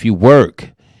you work,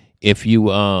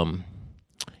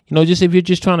 just if you're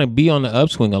just trying to be on the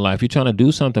upswing of life, you're trying to do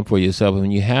something for yourself,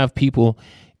 and you have people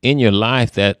in your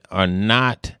life that are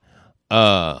not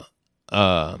trying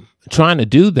to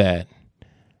do that,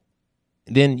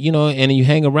 then and you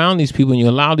hang around these people and you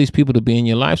allow these people to be in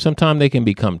your life, sometimes they can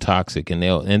become toxic, and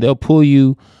they'll pull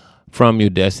you from your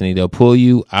destiny. They'll pull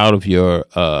you out of your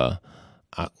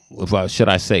should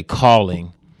I say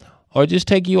calling, or just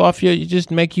take you off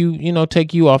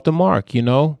take you off the mark.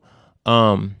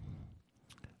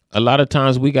 A lot of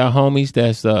times we got homies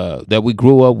that we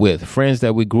grew up with, friends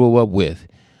that we grew up with,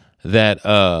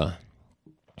 that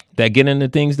get into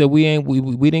things that we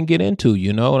didn't get into.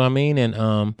 You know what I mean? And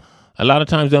a lot of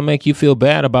times they'll make you feel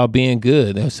bad about being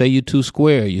good. They'll say you too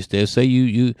square. They'll say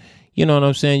you know what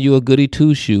I'm saying? You a goody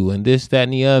two shoe and this, that,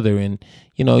 and the other. And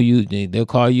you know they'll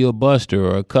call you a buster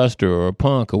or a custer or a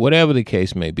punk or whatever the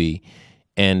case may be.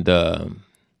 And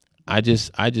I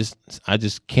just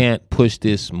can't push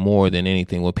this more than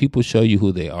anything. When people show you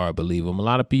who they are, believe them. A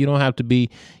lot of people, you don't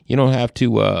have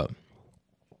to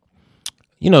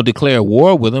declare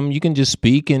war with them. You can just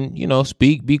speak and,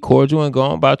 be cordial and go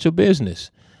on about your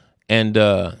business. And,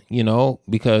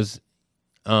 because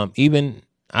even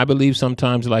I believe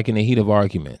sometimes like in the heat of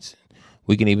arguments,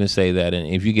 we can even say that. And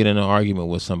if you get in an argument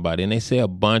with somebody and they say a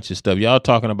bunch of stuff, y'all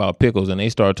talking about pickles and they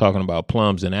start talking about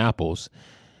plums and apples,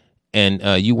 and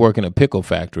you work in a pickle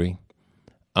factory,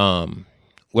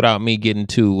 without me getting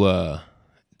too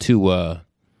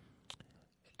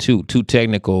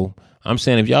technical, I'm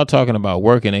saying if y'all talking about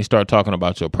work and they start talking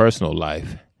about your personal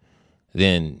life,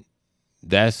 then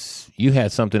you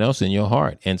had something else in your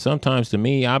heart. And sometimes to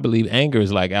me, I believe anger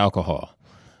is like alcohol.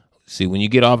 See, when you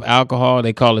get off alcohol,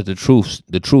 they call it the truth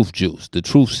juice, the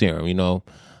truth serum,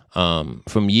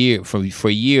 for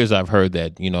years I've heard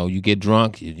that, you get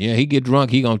drunk. Yeah, he get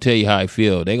drunk. He going to tell you how he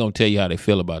feel. They going to tell you how they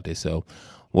feel about themselves.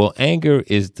 Well, anger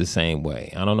is the same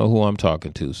way. I don't know who I'm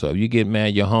talking to. So if you get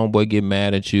mad, your homeboy get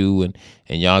mad at you and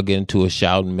y'all get into a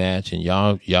shouting match and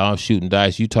y'all shooting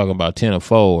dice, you talking about 10 or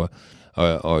 4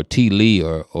 or T. Lee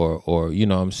or you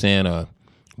know what I'm saying,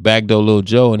 Backdoor Lil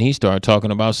Joe, and he started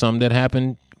talking about something that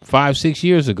happened 5-6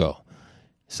 years ago.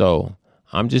 So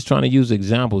I'm just trying to use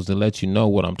examples to let you know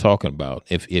what I'm talking about.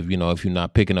 If you're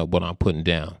not picking up what I'm putting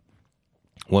down,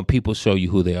 when people show you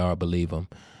who they are, believe them.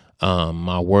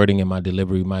 My wording and my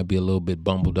delivery might be a little bit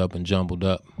bumbled up and jumbled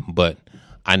up, but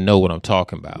I know what I'm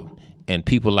talking about. And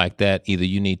people like that, either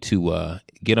you need to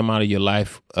get them out of your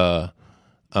life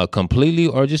completely,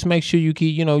 or just make sure you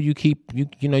keep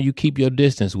your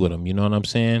distance with them. You know what I'm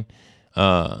saying?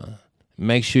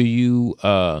 Make sure you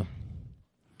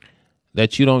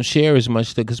that you don't share as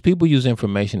much, because people use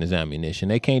information as ammunition.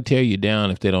 They can't tear you down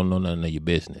if they don't know nothing of your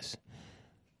business.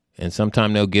 And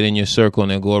sometimes they'll get in your circle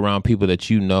and they'll go around people that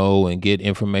you know and get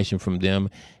information from them.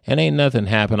 And ain't nothing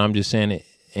happened. I'm just saying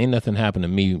ain't nothing happened to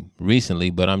me recently,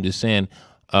 but I'm just saying,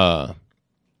 those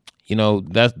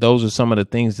are some of the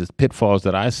things, the pitfalls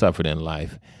that I suffered in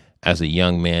life as a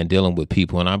young man dealing with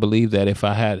people. And I believe that if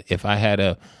I had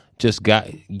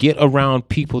get around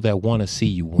people that want to see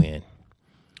you win.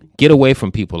 Get away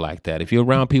from people like that. If you're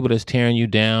around people that's tearing you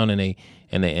down and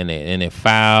they're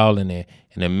foul and they're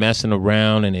messing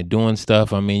around and they're doing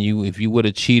stuff. I mean, if you were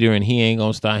a cheater and he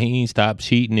ain't stopped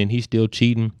cheating and he's still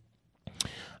cheating.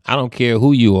 I don't care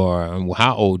who you are and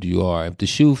how old you are. If the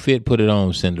shoe fit, put it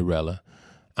on, Cinderella.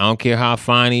 I don't care how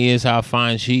fine he is, how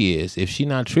fine she is. If she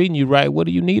not treating you right, what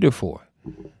do you need her for?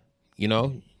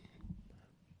 And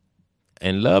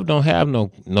love don't have no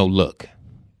look.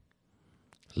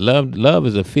 Love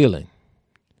is a feeling.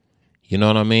 You know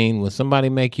what I mean? When somebody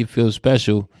make you feel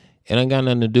special, it ain't got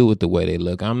nothing to do with the way they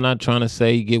look. I'm not trying to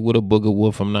say get with a booger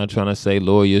wolf. I'm not trying to say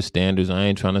lower your standards. I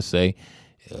ain't trying to say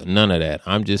none of that.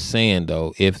 I'm just saying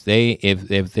though, if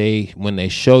they when they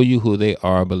show you who they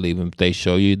are, believe them. If they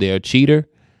show you they're a cheater,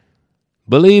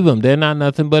 believe them. They're not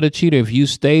nothing but a cheater. If you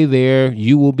stay there,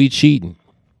 you will be cheating.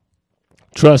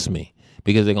 Trust me,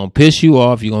 because they're gonna piss you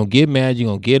off. You're gonna get mad. You're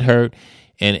gonna get hurt.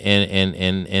 And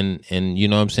you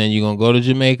know what I'm saying? You're going to go to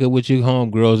Jamaica with your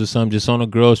homegirls or something, just on a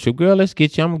girls trip. Girl, I'm going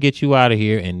to get you out of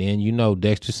here. And then,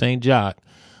 Dexter St. Jock.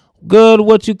 Girl,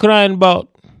 what you crying about?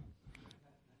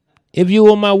 If you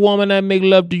were my woman, I'd make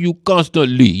love to you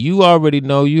constantly. You already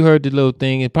know. You heard the little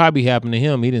thing. It probably happened to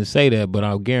him. He didn't say that, but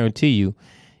I'll guarantee you,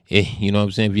 you know what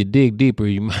I'm saying? If you dig deeper,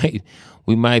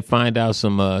 we might find out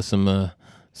some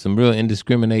real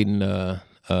indiscriminating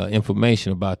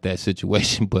information about that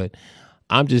situation. But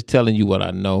I'm just telling you what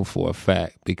I know for a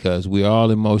fact, because we're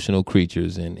all emotional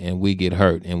creatures and we get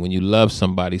hurt. And when you love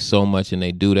somebody so much and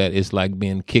they do that, it's like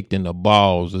being kicked in the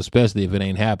balls, especially if it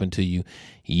ain't happened to you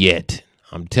yet.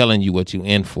 I'm telling you what you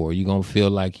in for. You're going to feel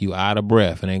like you out of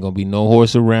breath. And ain't going to be no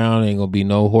horse around. Ain't going to be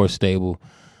no horse stable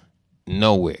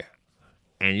nowhere.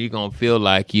 And you're going to feel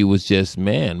like you was just,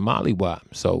 mollywop.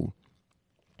 So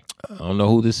I don't know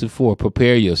who this is for.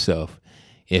 Prepare yourself.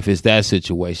 If it's that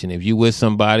situation, if you with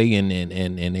somebody and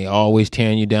they always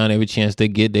tearing you down every chance they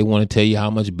get, they want to tell you how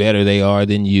much better they are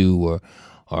than you,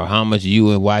 or how much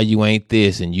you and why you ain't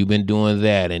this and you've been doing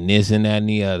that and this and that and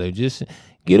the other. Just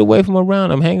get away from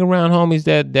around them. Hang around homies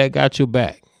that got your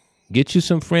back. Get you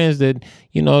some friends that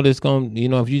that's going.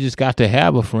 If you just got to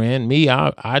have a friend. Me,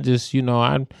 I just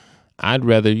I'd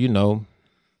rather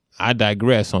I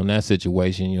digress on that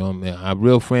situation. You know what I mean? A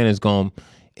real friend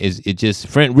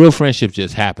real friendship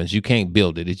just happens. You can't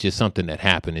build it. It's just something that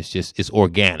happened. It's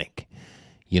organic.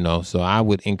 You know, so I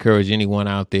would encourage anyone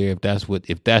out there, if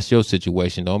that's your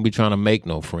situation, don't be trying to make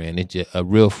no friend. A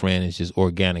real friend is just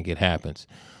organic. It happens.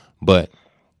 But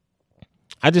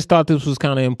I just thought this was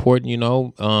kind of important, you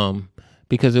know,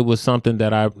 because it was something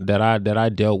that I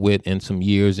dealt with in some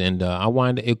years, and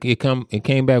it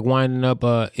came back winding up.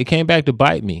 It came back to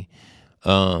bite me.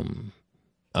 One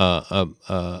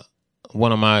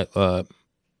of my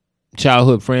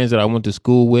childhood friends that I went to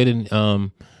school with,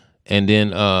 and then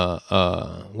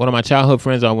one of my childhood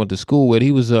friends I went to school with,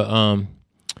 he was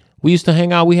we used to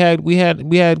hang out. We used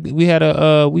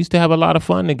to have a lot of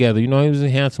fun together. You know, he was a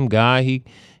handsome guy.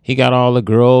 He got all the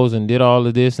girls and did all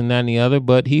of this and that and the other,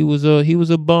 but he was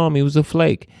a bum. He was a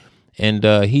flake, and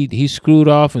he screwed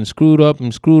off and screwed up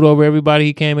and screwed over everybody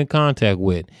he came in contact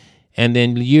with. And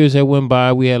then years that went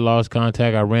by, we had lost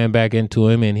contact. I ran back into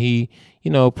him, and he,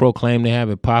 you know, proclaimed to have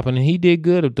it popping, and he did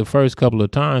good at the first couple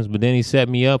of times, but then he set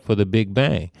me up for the big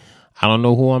bang. I don't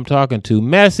know who I'm talking to.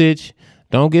 Message: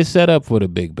 don't get set up for the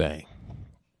big bang.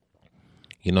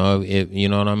 You know, you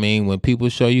know what I mean. When people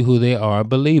show you who they are,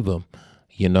 believe them.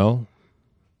 You know,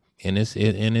 and it's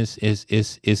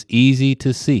easy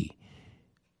to see.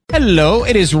 Hello,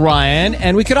 it is Ryan,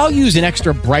 and we could all use an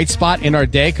extra bright spot in our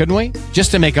day, couldn't we?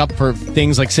 Just to make up for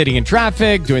things like sitting in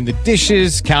traffic, doing the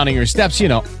dishes, counting your steps, you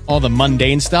know, all the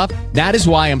mundane stuff. That is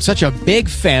why I'm such a big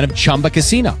fan of Chumba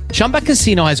Casino. Chumba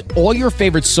Casino has all your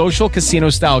favorite social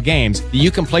casino-style games that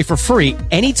you can play for free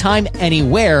anytime,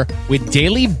 anywhere with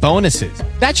daily bonuses.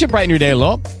 That should brighten your day a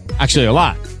little. Actually, a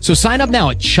lot. So sign up now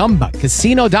at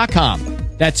ChumbaCasino.com.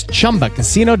 That's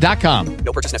ChumbaCasino.com.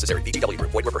 No purchase necessary. VGW Group.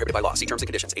 Void where prohibited by law. See terms and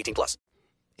conditions. 18+.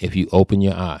 If you open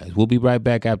your eyes. We'll be right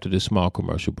back after this small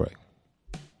commercial break.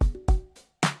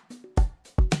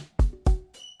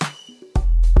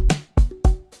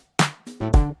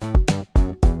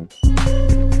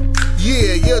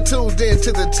 Yeah, you're tuned in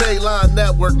to the Taylor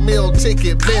Network Meal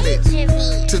Ticket Minute.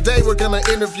 Today we're going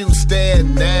to interview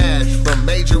Stan Nash from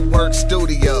Major Work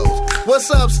Studios. What's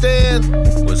up, Stan?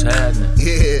 What's happening?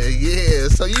 Yeah.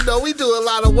 So, you know, we do a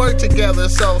lot of work together,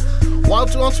 so why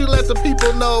don't you let the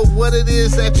people know what it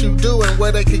is that you do and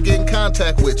where they can get in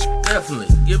contact with you? Definitely.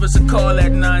 Give us a call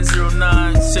at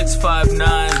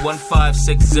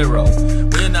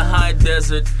 909-659-1560. We're in the high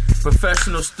desert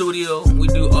professional studio. We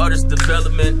do artist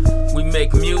development. We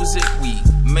make music. We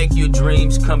make your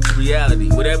dreams come to reality.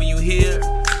 Whatever you hear,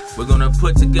 we're going to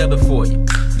put together for you.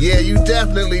 Yeah, you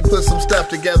definitely put some stuff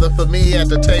together for me at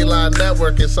the Taylor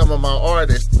Network and some of my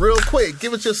artists. Real quick,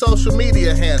 give us your social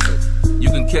media handle. You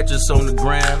can catch us on the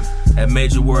gram at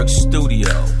Major Works Studio.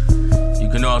 You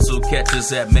can also catch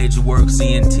us at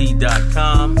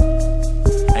MajorWorksENT.com.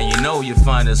 And you know you'll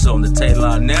find us on the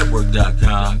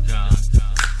TaylorNetwork.com.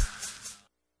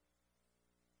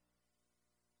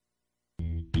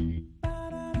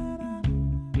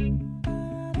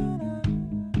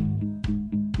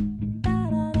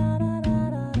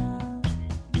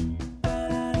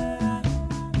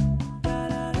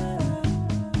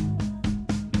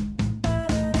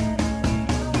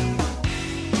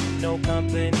 No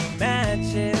company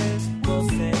matches, we'll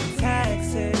send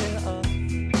taxes.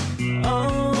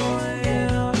 Oh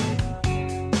yeah.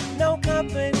 No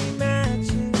company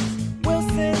matches, we'll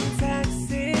send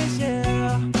taxes.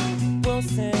 Yeah, we'll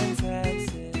send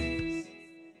taxes.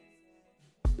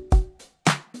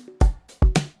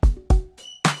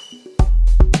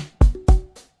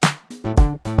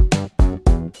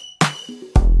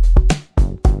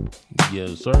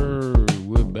 Yes, sir.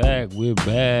 We're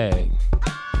back.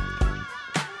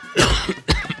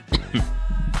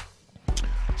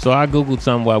 So I Googled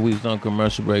something while we was on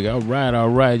commercial break. All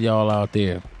right, y'all out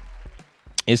there.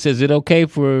 It says, is it okay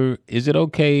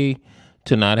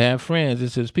to not have friends? It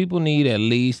says people need at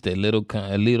least a little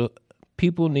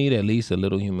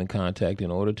human contact in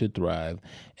order to thrive,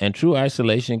 and true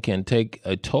isolation can take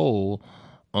a toll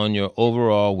on your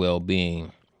overall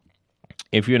well-being.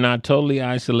 If you're not totally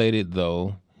isolated,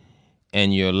 though,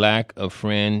 and your lack of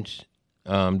friends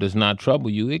does not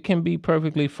trouble you, it can be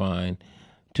perfectly fine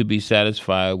to be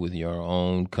satisfied with your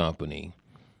own company.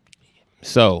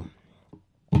 So,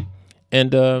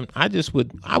 and I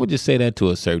would just say that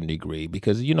to a certain degree,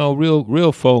 because, you know,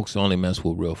 real folks only mess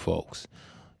with real folks.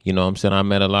 You know what I'm saying? I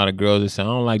met a lot of girls that say, I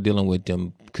don't like dealing with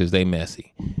them because they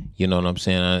messy. You know what I'm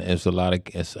saying? I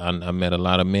met a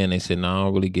lot of men. They said, no, I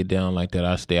don't really get down like that.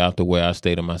 I stay out the way. I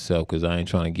stay to myself because I ain't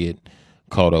trying to get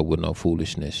caught up with no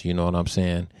foolishness. You know what I'm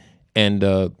saying? And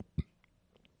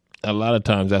a lot of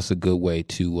times that's a good way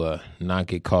to not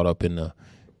get caught up in the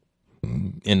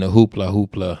in the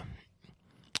hoopla,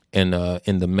 and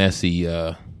in the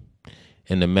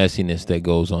messiness that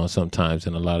goes on sometimes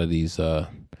in a lot of these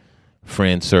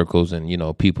friend circles,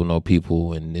 and people know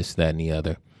people and this, that, and the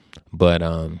other. But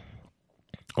on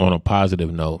a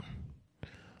positive note,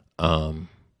 when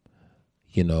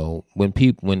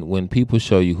people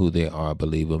show you who they are,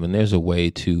 believe them. And there's a way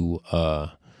to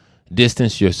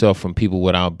distance yourself from people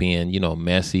without being,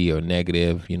 messy or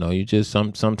negative. You just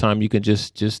sometimes you can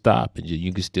just stop, and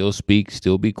you can still speak,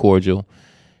 still be cordial.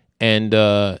 And,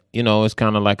 it's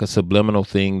kind of like a subliminal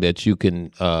thing that you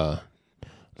can,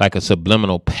 like a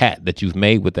subliminal pat that you've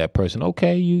made with that person.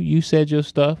 Okay, you said your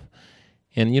stuff.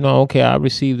 And, okay, I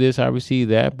received this, I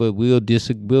received that, but we'll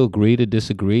agree to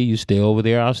disagree. You stay over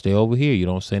there, I'll stay over here. You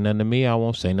don't say nothing to me, I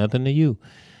won't say nothing to you.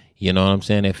 You know what I'm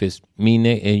saying? If it's me, and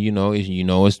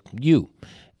it's you.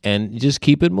 And just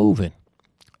keep it moving.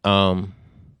 You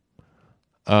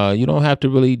don't have to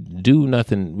really do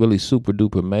nothing really super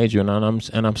duper major. And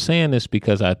I'm saying this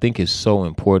because I think it's so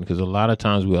important, because a lot of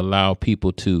times we allow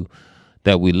people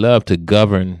that we love to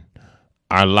govern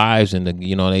our lives, and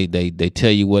they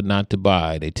tell you what not to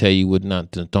buy. They tell you what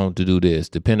not to don't to do this.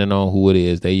 Depending on who it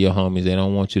is, they your homies. They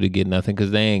don't want you to get nothing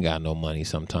because they ain't got no money.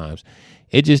 Sometimes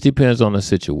it just depends on the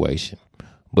situation.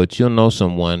 But you'll know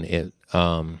someone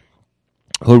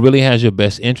who really has your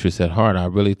best interest at heart. I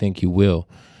really think you will.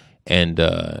 And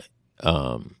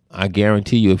I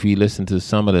guarantee you, if you listen to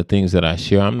some of the things that I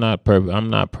share, I'm not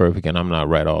perfect, and I'm not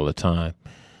right all the time.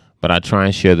 But I try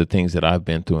and share the things that I've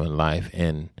been through in life.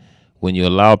 And when you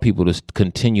allow people to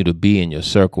continue to be in your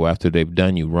circle after they've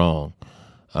done you wrong,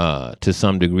 to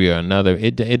some degree or another,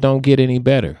 it don't get any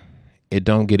better. It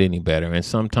don't get any better. And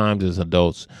sometimes as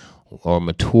adults or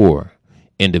mature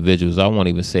individuals, I won't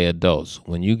even say adults,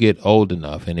 when you get old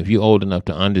enough, and if you're old enough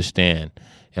to understand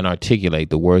and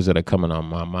articulate the words that are coming out of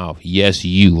my mouth, yes,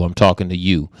 I'm talking to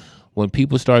you. When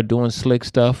people start doing slick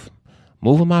stuff,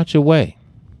 move them out your way.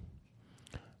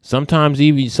 Sometimes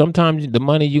the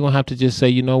money, you're going to have to just say,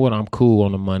 you know what, I'm cool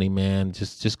on the money, man.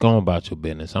 Just go about your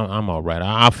business. I'm all right.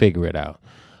 I'll figure it out.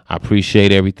 I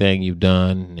appreciate everything you've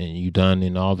done, and you've done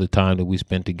in all the time that we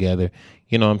spent together.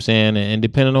 You know what I'm saying? And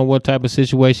depending on what type of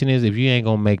situation is, if you ain't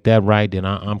going to make that right, then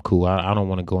I'm cool. I don't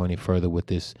want to go any further with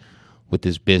this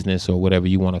business or whatever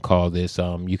you want to call this.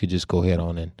 You could just go ahead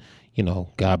on and,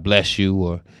 God bless you,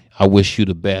 or I wish you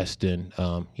the best. And,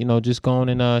 just go on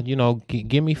and,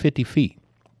 give me 50 feet.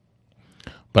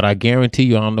 But I guarantee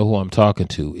you, I don't know who I'm talking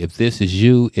to. If this is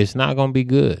you, it's not going to be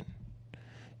good.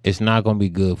 It's not going to be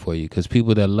good for you, because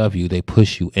people that love you, they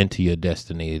push you into your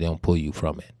destiny. They don't pull you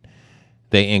from it.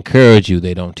 They encourage you.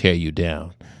 They don't tear you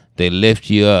down. They lift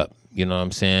you up. You know what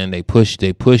I'm saying? They push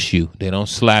you. They don't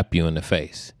slap you in the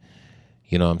face.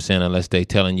 You know what I'm saying? Unless they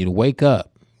telling you to wake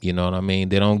up. You know what I mean?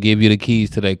 They don't give you the keys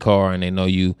to their car and they know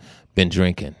you've been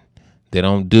drinking. They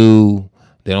don't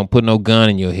put no gun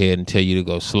in your head and tell you to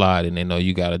go slide, and they know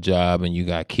you got a job and you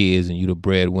got kids and you the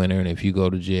breadwinner, and if you go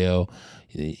to jail,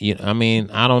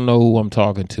 I don't know who I'm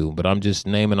talking to, but I'm just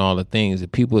naming all the things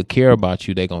that people that care about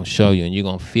you, they're going to show you, and you're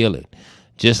going to feel it.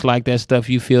 Just like that stuff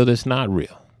you feel that's not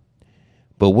real.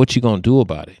 But what you going to do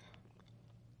about it?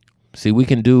 See, I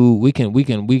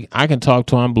can talk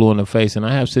till I'm blue in the face, and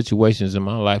I have situations in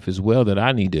my life as well that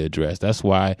I need to address. That's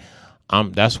why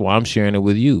I'm sharing it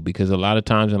with you, because a lot of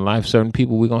times in life, certain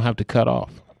people we're gonna have to cut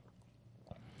off.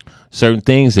 Certain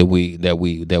things that we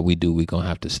do, we're gonna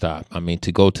have to stop. I mean,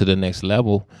 to go to the next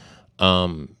level,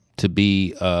 to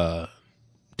be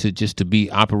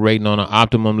operating on an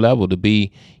optimum level, to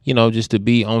be, just to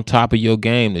be on top of your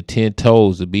game, the 10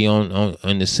 toes, to be on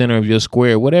the center of your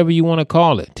square, whatever you want to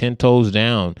call it, 10 toes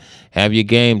down, have your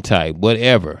game tight,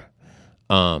 whatever.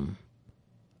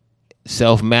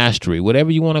 Self-mastery, whatever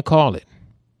you want to call it.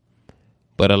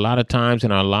 But a lot of times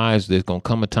in our lives, there's going to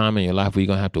come a time in your life where you're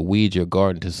going to have to weed your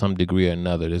garden to some degree or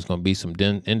another. There's going to be some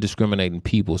indiscriminating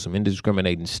people, some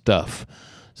indiscriminating stuff,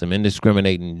 some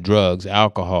indiscriminating drugs,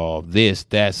 alcohol, this,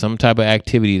 that, some type of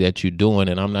activity that you're doing.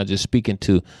 And I'm not just speaking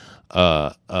to,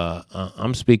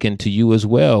 I'm speaking to you as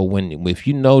well. If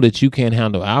you know that you can't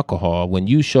handle alcohol, when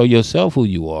you show yourself who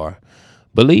you are,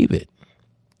 believe it.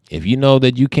 If you know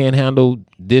that you can't handle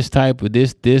this type of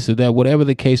this or that, whatever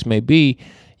the case may be,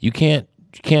 you can't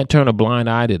turn a blind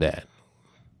eye to that.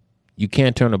 You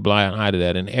can't turn a blind eye to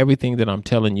that. And everything that I'm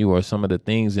telling you are some of the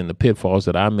things and the pitfalls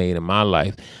that I made in my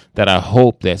life that I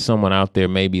hope that someone out there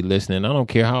may be listening. I don't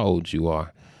care how old you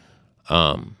are.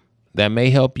 That may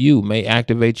help you, may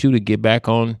activate you to get back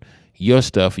on your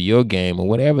stuff, or your game, or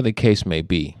whatever the case may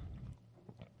be.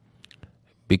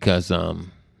 Because,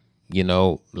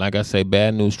 like I say,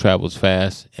 bad news travels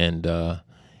fast, and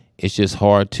it's just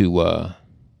hard to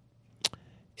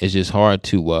it's just hard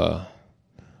to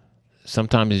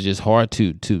sometimes it's just hard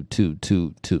to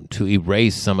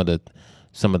erase some of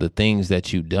the things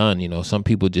that you've done. You know, some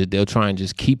people they'll try and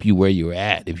just keep you where you're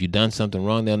at. If you've done something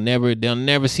wrong, they'll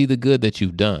never see the good that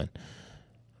you've done.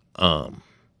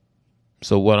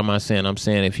 So what am I saying? I'm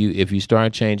saying if you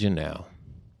start changing now,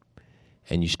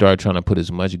 and you start trying to put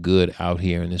as much good out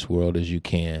here in this world as you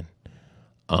can,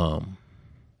 and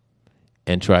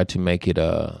try to make it,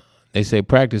 they say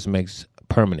practice makes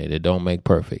permanent. It don't make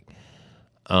perfect.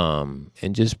 And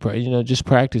just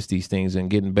practice these things and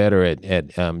getting better at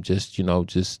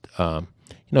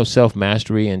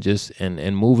self-mastery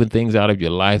and moving things out of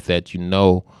your life that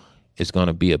is going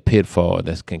to be a pitfall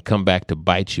that can come back to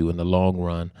bite you in the long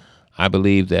run. I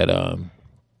believe that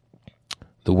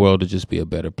the world will just be a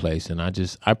better place. And I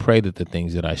pray that the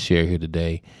things that I share here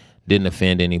today didn't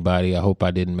offend anybody. I hope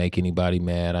I didn't make anybody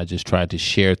mad. I just tried to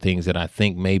share things that I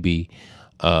think that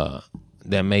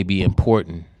may be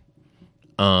important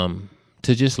to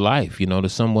just life, to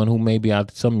someone who may be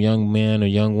out, some young man or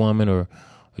young woman or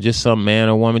just some man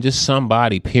or woman, just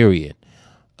somebody, period,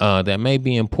 that may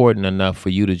be important enough for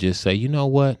you to just say, you know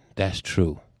what, that's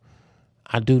true.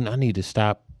 I need to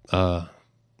stop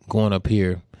going up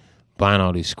here buying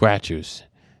all these scratchers,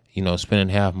 spending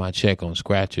half my check on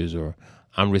scratchers, or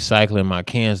I'm recycling my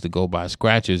cans to go buy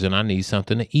scratchers and I need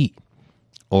something to eat,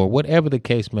 or whatever the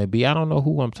case may be. I don't know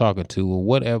who I'm talking to or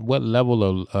what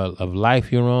level of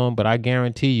life you're on, but I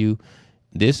guarantee you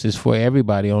this is for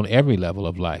everybody on every level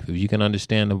of life. If you can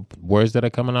understand the words that are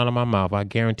coming out of my mouth, I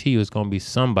guarantee you it's going to be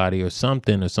somebody or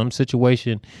something or some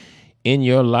situation in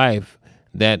your life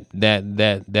that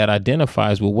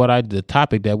identifies with the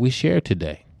topic that we shared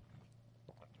today.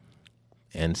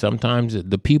 And sometimes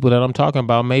the people that I'm talking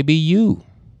about may be you.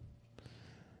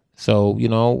 So,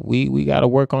 we got to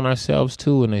work on ourselves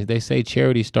too. And they say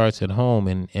charity starts at home,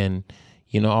 and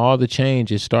all the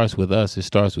change, it starts with us. It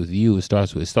starts with you. It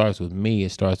starts with me.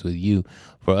 It starts with you.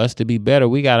 For us to be better,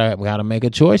 we gotta make a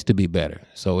choice to be better.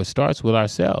 So it starts with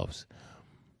ourselves.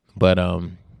 But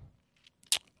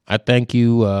I thank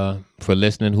you for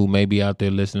listening, who may be out there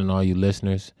listening, all you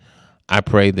listeners. I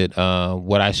pray that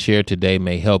what I shared today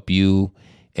may help you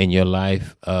in your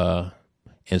life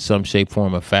in some shape,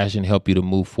 form, or fashion, help you to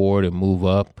move forward and move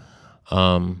up.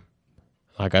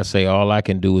 Like I say, all I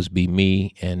can do is be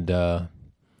me, and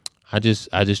I just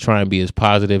try and be as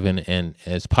positive and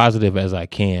as positive as I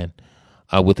can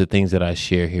with the things that I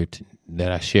share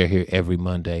here every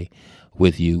Monday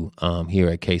with you here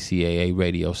at KCAA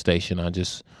radio station. I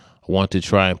just want to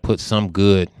try and put some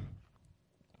good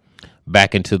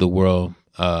back into the world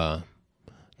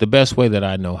the best way that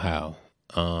I know how.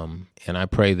 And I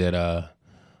pray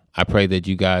that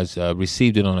you guys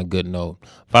received it on a good note.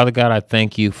 Father God, I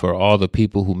thank you for all the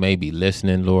people who may be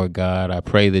listening, Lord God. I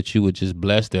pray that you would just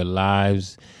bless their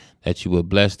lives, that you would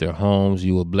bless their homes,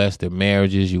 you would bless their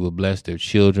marriages, you would bless their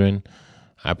children.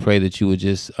 I pray that you would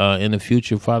just, in the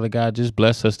future, Father God, just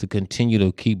bless us to continue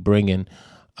to keep bringing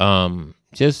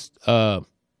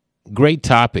great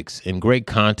topics and great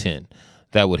content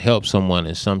that would help someone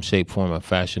in some shape, form, or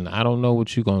fashion. I don't know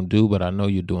what you're going to do, but I know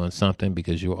you're doing something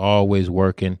because you're always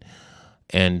working.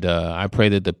 And I pray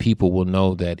that the people will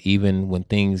know that even when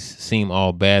things seem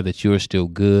all bad, that you're still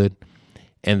good.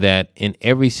 And that in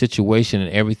every situation and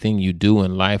everything you do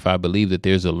in life, I believe that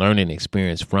there's a learning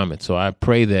experience from it. So I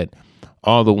pray that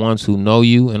all the ones who know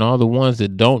you and all the ones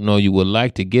that don't know you would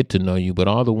like to get to know you, but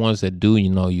all the ones that do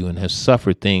know you and have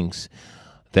suffered things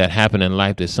that happen in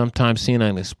life that sometimes seem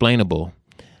unexplainable,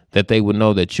 that they would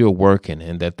know that you're working,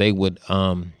 and that they would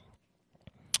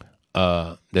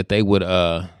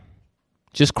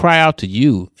just cry out to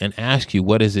you and ask you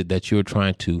what is it that you're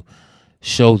trying to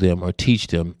show them or teach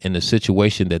them in the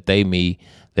situation that they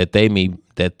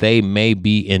may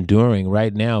be enduring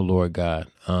right now, Lord God.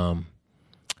 I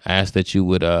ask that you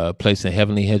would place a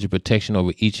heavenly hedge of protection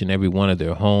over each and every one of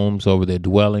their homes, over their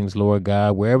dwellings, Lord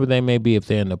God, wherever they may be, if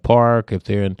they're in the park, if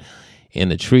they're in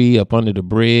the tree, up under the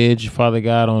bridge, Father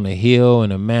God, on a hill,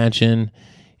 in a mansion,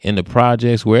 in the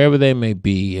projects, wherever they may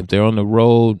be, if they're on the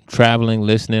road, traveling,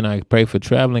 listening, I pray for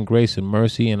traveling grace and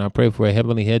mercy, and I pray for a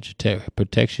heavenly hedge of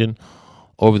protection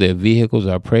over their vehicles.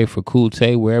 I pray for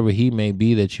Kulte, wherever he may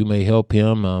be, that you may help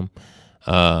him,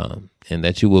 and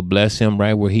that you will bless him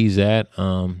right where he's at.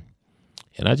 And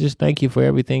I just thank you for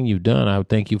everything you've done. I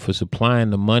thank you for supplying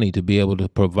the money to be able to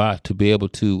provide, to be able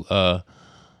to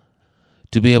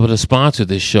sponsor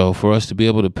this show, for us to be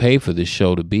able to pay for this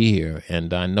show to be here.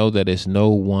 And I know that it's no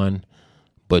one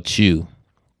but you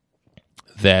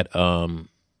that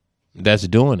that's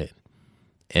doing it.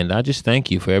 And I just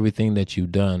thank you for everything that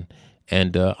you've done.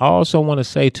 And I also want to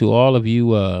say to all of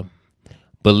you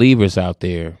believers out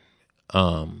there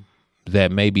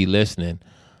that may be listening.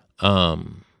 A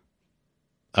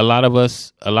lot of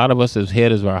us as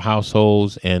heads of our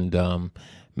households and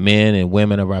men and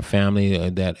women of our family,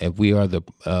 that if we are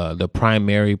the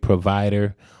primary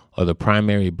provider or the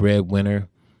primary breadwinner,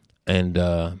 and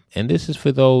this is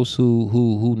for those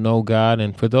who know God,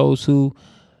 and for those who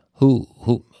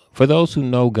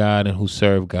know God and who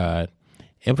serve God,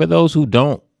 and for those who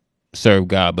don't serve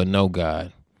God but know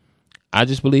God. I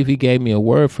just believe he gave me a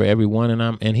word for everyone,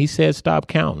 and he said stop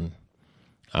counting.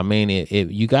 I mean,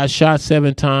 if you got shot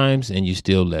 7 times and you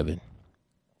still living,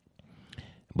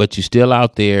 but you still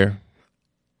out there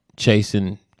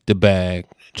chasing the bag,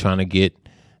 trying to get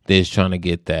this, trying to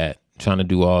get that, trying to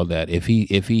do all that. If he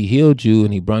healed you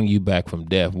and he brought you back from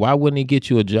death, why wouldn't he get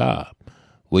you a job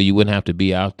where you wouldn't have to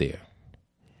be out there?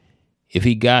 If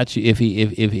he got you, if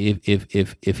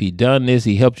he done this,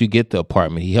 he helped you get the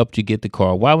apartment, he helped you get the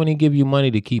car, why wouldn't he give you money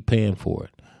to keep paying for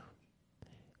it?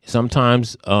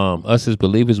 Sometimes us as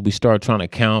believers, we start trying to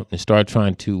count and start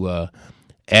trying to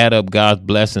add up God's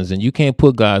blessings, and you can't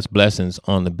put God's blessings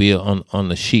on the bill on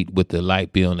the sheet with the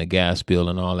light bill and the gas bill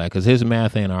and all that, because his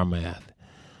math ain't our math.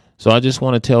 So I just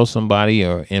want to tell somebody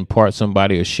or impart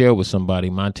somebody or share with somebody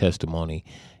my testimony.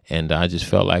 And I just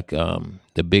felt like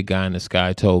the big guy in the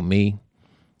sky told me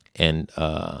and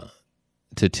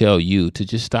to tell you to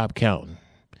just stop counting.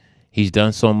 He's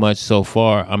done so much so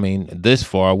far. I mean, this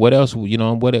far. What else? You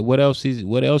know, what else is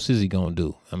he gonna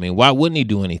do? I mean, why wouldn't he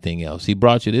do anything else? He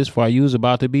brought you this far. You was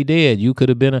about to be dead. You could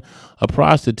have been a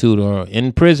prostitute or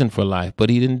in prison for life, but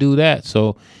he didn't do that.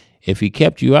 So if he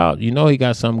kept you out, you know he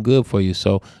got something good for you.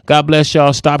 So God bless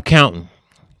y'all. Stop counting.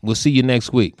 We'll see you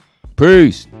next week.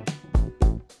 Peace.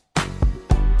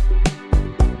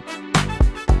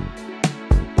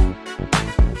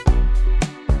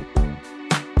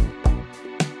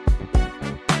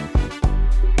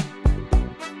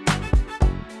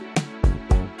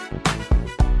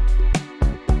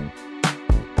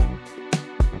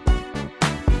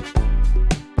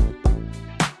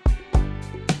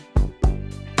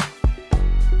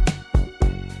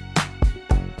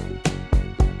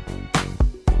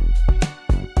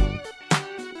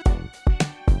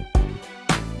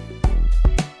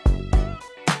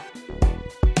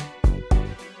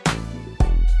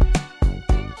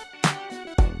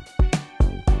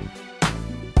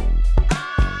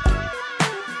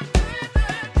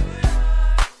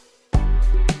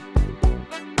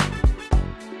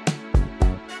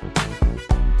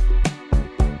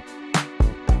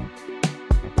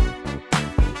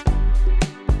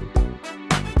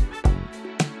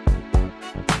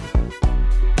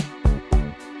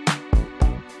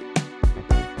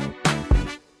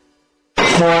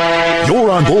 You're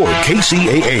on board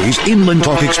KCAA's Inland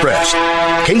Talk Express.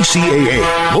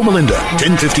 KCAA, Loma Linda,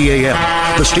 1050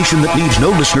 AM, the station that leaves no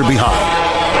listener behind.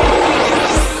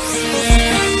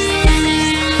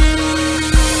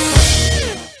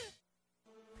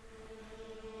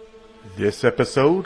 This episode